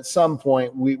still, and at some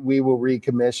point we will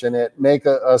recommission it, make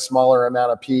a smaller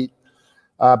amount of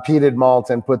peated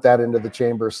malt, and put that into the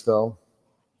chamber still.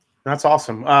 That's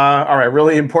awesome. All right,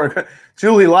 really important.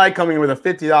 Julie Light coming in with a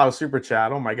 $50 super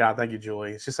chat. Oh my God, thank you,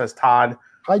 Julie. She says, Todd.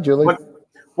 Hi, Julie.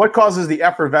 What causes the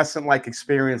effervescent-like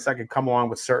experience that could come along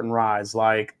with certain ryes,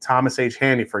 like Thomas H.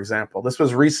 Handy, for example? This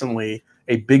was recently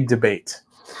a big debate.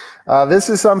 This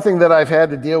is something that I've had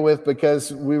to deal with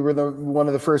because we were one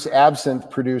of the first absinthe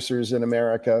producers in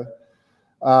America.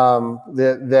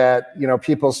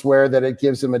 People swear that it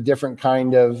gives them a different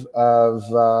kind of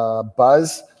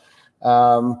buzz.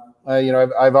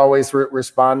 I've always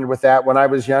responded with that. When I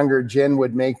was younger, gin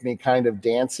would make me kind of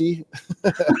dancy.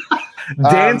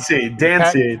 Dancy,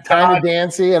 kind of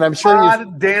dancy, and I'm sure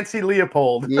Todd Dancy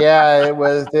Leopold. Yeah, it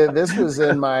was. This was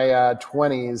in my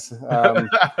 20s.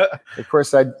 Of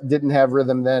course, I didn't have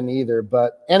rhythm then either.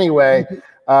 But anyway,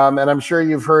 and I'm sure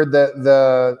you've heard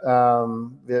what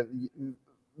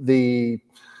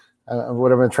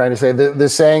am I trying to say? The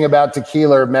saying about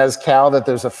tequila or mezcal, that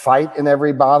there's a fight in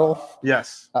every bottle.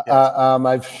 Yes.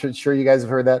 I'm sure you guys have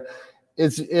heard that.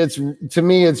 It's to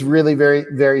me, it's really very,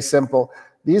 very simple.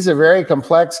 These are very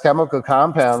complex chemical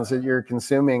compounds that you're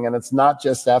consuming, and it's not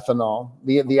just ethanol.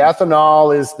 The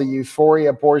ethanol is the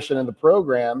euphoria portion of the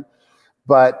program,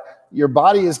 but your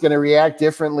body is going to react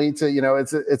differently to,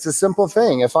 it's a simple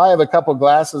thing. If I have a couple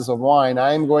glasses of wine,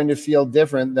 I am going to feel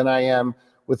different than I am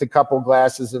with a couple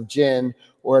glasses of gin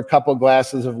or a couple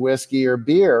glasses of whiskey or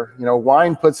beer.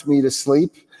 Wine puts me to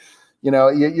sleep.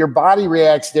 Your body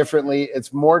reacts differently.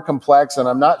 It's more complex, and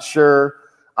I'm not sure.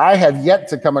 I have yet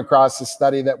to come across a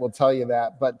study that will tell you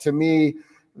that. But to me,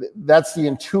 that's the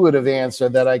intuitive answer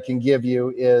that I can give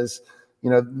you is,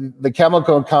 the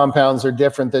chemical compounds are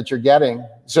different that you're getting.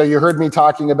 So you heard me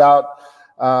talking about,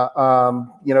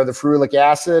 the ferulic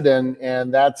acid,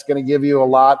 and that's going to give you a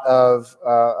lot of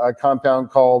a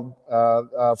compound called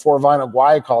 4-vinyl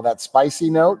guaiacol, that spicy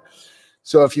note.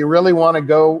 So if you really want to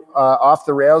go off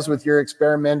the rails with your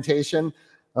experimentation,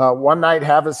 one night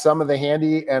have some of the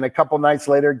Handy, and a couple nights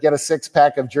later get a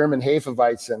 6-pack of German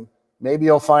Hefeweizen. Maybe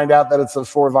you'll find out that it's a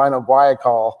 4-vinyl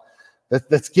guaiacol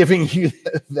that's giving you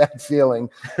that feeling.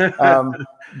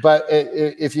 But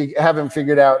if you haven't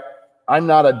figured out, I'm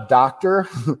not a doctor.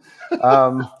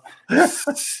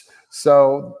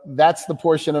 So that's the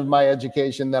portion of my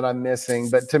education that I'm missing.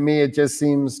 But to me, it just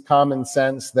seems common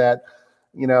sense that,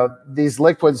 these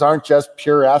liquids aren't just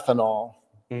pure ethanol.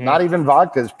 Mm-hmm. Not even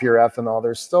vodka is pure ethanol.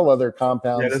 There's still other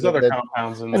compounds. Yeah, there's other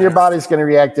compounds in there. And your body's going to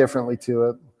react differently to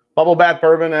it. Bubble Bat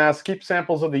Bourbon asks, keep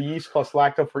samples of the yeast plus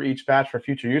lacto for each batch for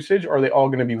future usage, or are they all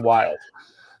going to be wild?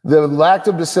 The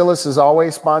lactobacillus is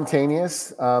always spontaneous.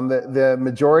 The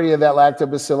majority of that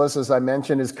lactobacillus, as I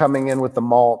mentioned, is coming in with the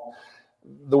malt.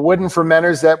 The wooden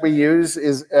fermenters that we use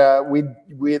is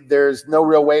there's no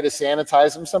real way to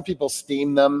sanitize them. Some people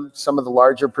steam them. Some of the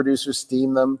larger producers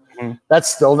steam them. Mm-hmm. That's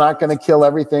still not going to kill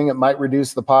everything. It might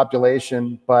reduce the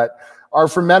population, but our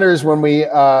fermenters,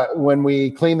 when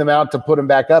we clean them out to put them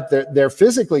back up, they're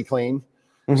physically clean,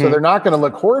 so they're not going to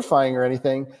look horrifying or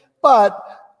anything. But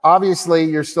obviously,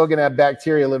 you're still going to have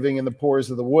bacteria living in the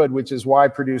pores of the wood, which is why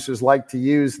producers like to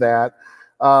use that.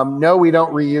 No, we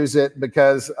don't reuse it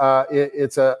because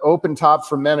it's an open top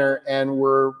fermenter, and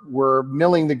we're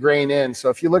milling the grain in. So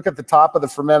if you look at the top of the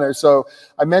fermenter, so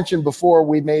I mentioned before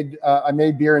I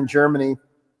made beer in Germany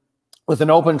with an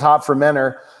open top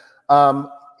fermenter.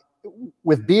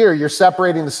 With beer, you're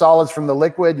separating the solids from the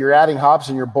liquid. You're adding hops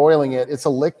and you're boiling it. It's a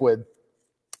liquid.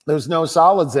 There's no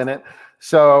solids in it.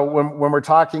 So when we're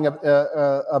talking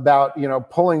about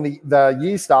pulling the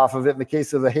yeast off of it, in the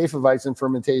case of the Hefeweizen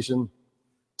fermentation,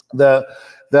 the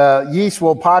yeast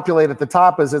will populate at the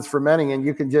top as it's fermenting, and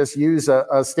you can just use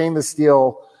a stainless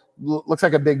steel looks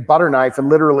like a big butter knife and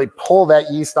literally pull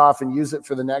that yeast off and use it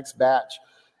for the next batch.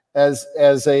 As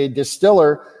a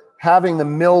distiller, having the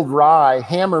milled rye,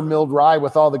 hammer milled rye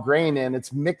with all the grain in,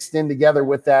 it's mixed in together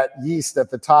with that yeast at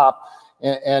the top.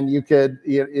 And you could,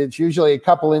 it's usually a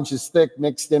couple inches thick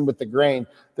mixed in with the grain.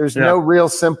 There's no real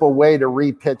simple way to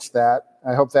repitch that.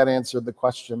 I hope that answered the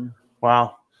question.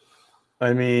 Wow.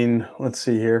 I mean, let's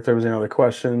see here if there was any other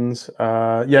questions.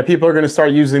 Yeah, people are going to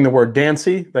start using the word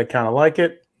dancy. They kind of like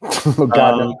it. Oh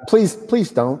God, no. Please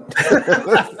don't.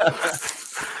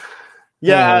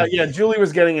 Yeah, Julie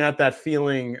was getting at that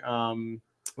feeling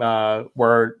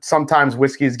where sometimes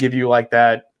whiskeys give you like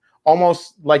that,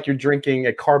 almost like you're drinking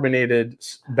a carbonated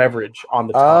beverage on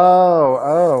the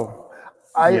tongue.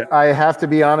 I have to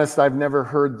be honest, I've never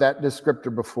heard that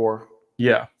descriptor before.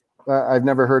 Yeah. I've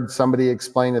never heard somebody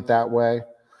explain it that way.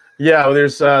 Yeah,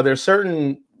 there's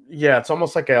certain, it's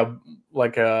almost like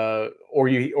or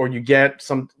you get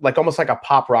some, like almost like a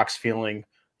Pop Rocks feeling,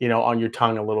 on your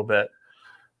tongue a little bit.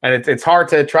 And it's hard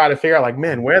to try to figure out, like,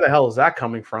 man, where the hell is that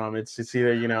coming from? It's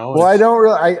either, Well,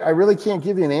 I really can't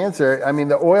give you an answer. I mean,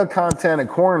 the oil content of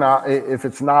corn, if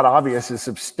it's not obvious, is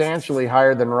substantially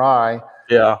higher than rye.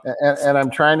 Yeah. And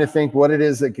I'm trying to think what it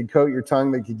is that could coat your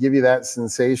tongue that could give you that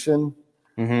sensation.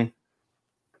 Mm-hmm.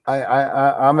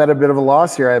 I'm at a bit of a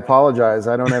loss here. I apologize.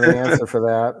 I don't have an answer for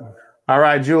that. All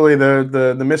right, Julie,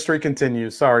 the mystery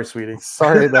continues. Sorry, sweetie.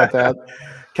 Sorry about that.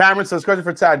 Cameron says, question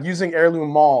for Todd, using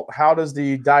heirloom malt, how does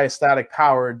the diastatic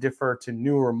power differ to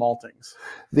newer maltings?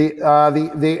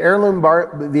 The heirloom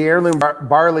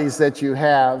barleys that you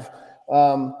have,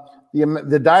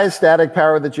 the diastatic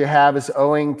power that you have is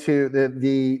owing to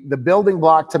the building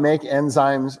block to make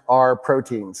enzymes are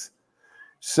proteins.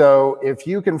 So if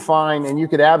you can find, and you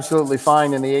could absolutely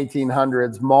find in the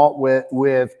 1800s, malt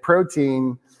with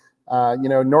protein,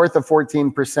 north of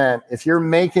 14%. If you're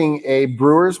making a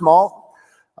brewer's malt,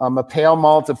 a pale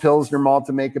malt, a Pilsner malt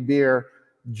to make a beer,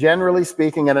 generally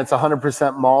speaking, and it's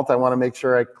 100% malt, I want to make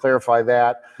sure I clarify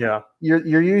that. Yeah.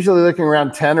 You're usually looking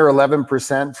around 10 or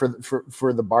 11%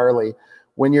 for the barley.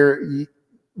 When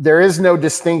there is no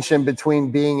distinction between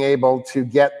being able to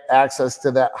get access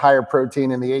to that higher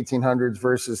protein in the 1800s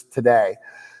versus today.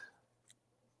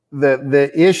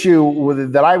 The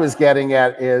issue that I was getting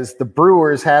at is the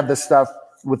brewers had the stuff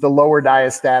with the lower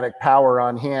diastatic power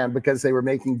on hand because they were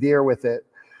making beer with it.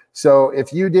 So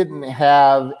if you didn't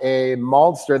have a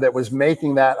maltster that was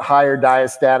making that higher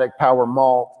diastatic power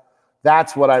malt,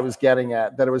 that's what I was getting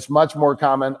at, that it was much more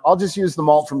common. I'll just use the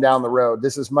malt from down the road.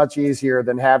 This is much easier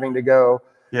than having to go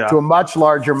to a much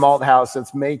larger malt house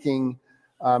that's making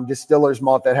distiller's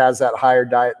malt that has that higher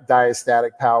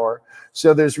diastatic power.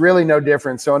 So there's really no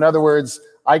difference. So in other words,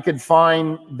 I could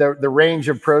find the range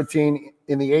of protein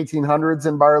in the 1800s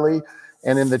in barley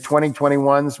and in the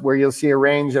 2021s where you'll see a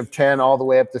range of 10 all the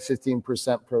way up to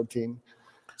 15% protein.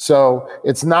 So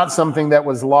it's not something that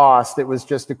was lost. It was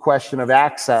just a question of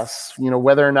access,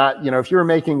 whether or not, if you were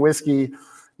making whiskey,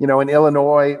 in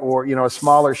Illinois or, a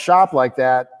smaller shop like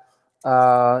that,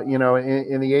 in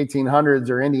the 1800s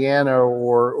or Indiana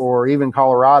or even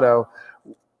Colorado,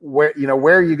 where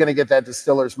are you going to get that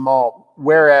distiller's malt?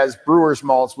 Whereas brewer's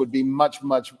malts would be much,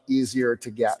 much easier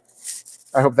to get.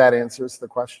 I hope that answers the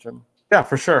question. Yeah,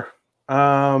 for sure.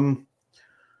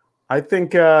 I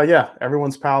think,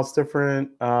 everyone's palate's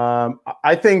different.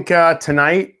 I think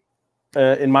tonight,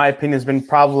 in my opinion, has been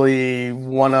probably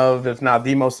one of, if not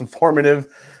the most informative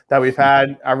that we've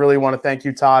had. I really want to thank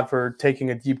you, Todd, for taking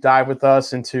a deep dive with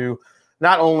us into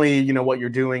not only, what you're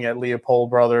doing at Leopold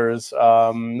Brothers,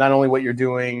 not only what you're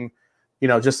doing,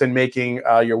 just in making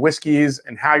your whiskeys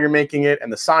and how you're making it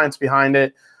and the science behind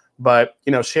it, but,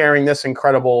 sharing this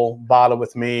incredible bottle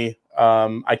with me.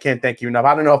 I can't thank you enough.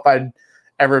 I don't know if I'd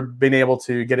ever been able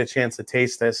to get a chance to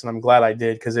taste this, and I'm glad I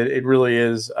did, because it really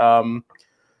is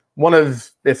one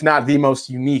of, if not the most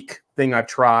unique thing I've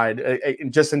tried,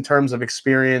 just in terms of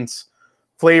experience,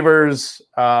 flavors,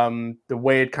 the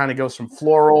way it kind of goes from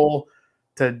floral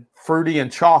to fruity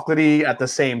and chocolatey at the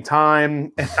same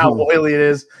time, and how oily it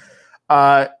is.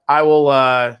 I will,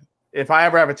 if I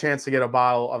ever have a chance to get a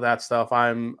bottle of that stuff,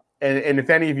 and if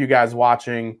any of you guys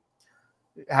watching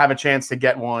have a chance to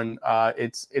get one,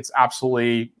 it's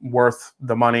absolutely worth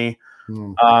the money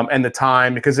and the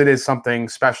time, because it is something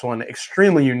special and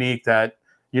extremely unique that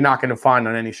you're not going to find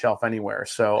on any shelf anywhere.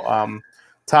 So,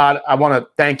 Todd, I want to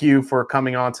thank you for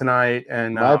coming on tonight.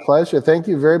 And my pleasure. Thank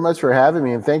you very much for having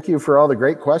me, and thank you for all the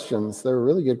great questions. They were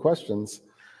really good questions.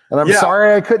 And I'm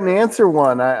sorry I couldn't answer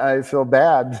one. I feel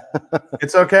bad.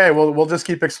 It's okay. We'll just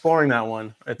keep exploring that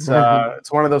one. It's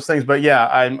one of those things. But yeah,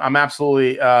 I'm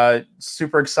absolutely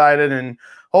super excited, and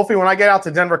hopefully when I get out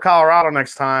to Denver, Colorado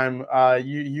next time,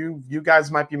 you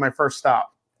guys might be my first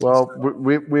stop. Well,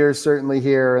 we are certainly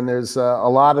here, and there's a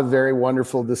lot of very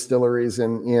wonderful distilleries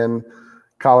in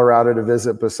Colorado to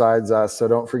visit besides us. So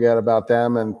don't forget about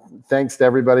them. And thanks to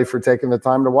everybody for taking the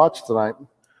time to watch tonight.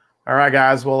 All right,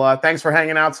 guys. Well, thanks for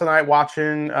hanging out tonight,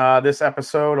 watching this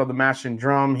episode of the Mash and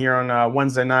Drum here on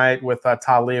Wednesday night with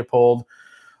Todd Leopold.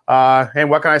 And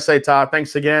what can I say, Todd?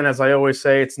 Thanks again. As I always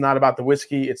say, it's not about the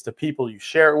whiskey, it's the people you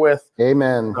share it with.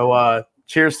 Amen. So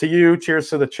cheers to you. Cheers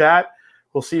to the chat.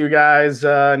 We'll see you guys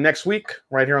next week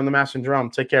right here on the Mash and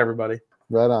Drum. Take care, everybody.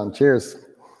 Right on. Cheers.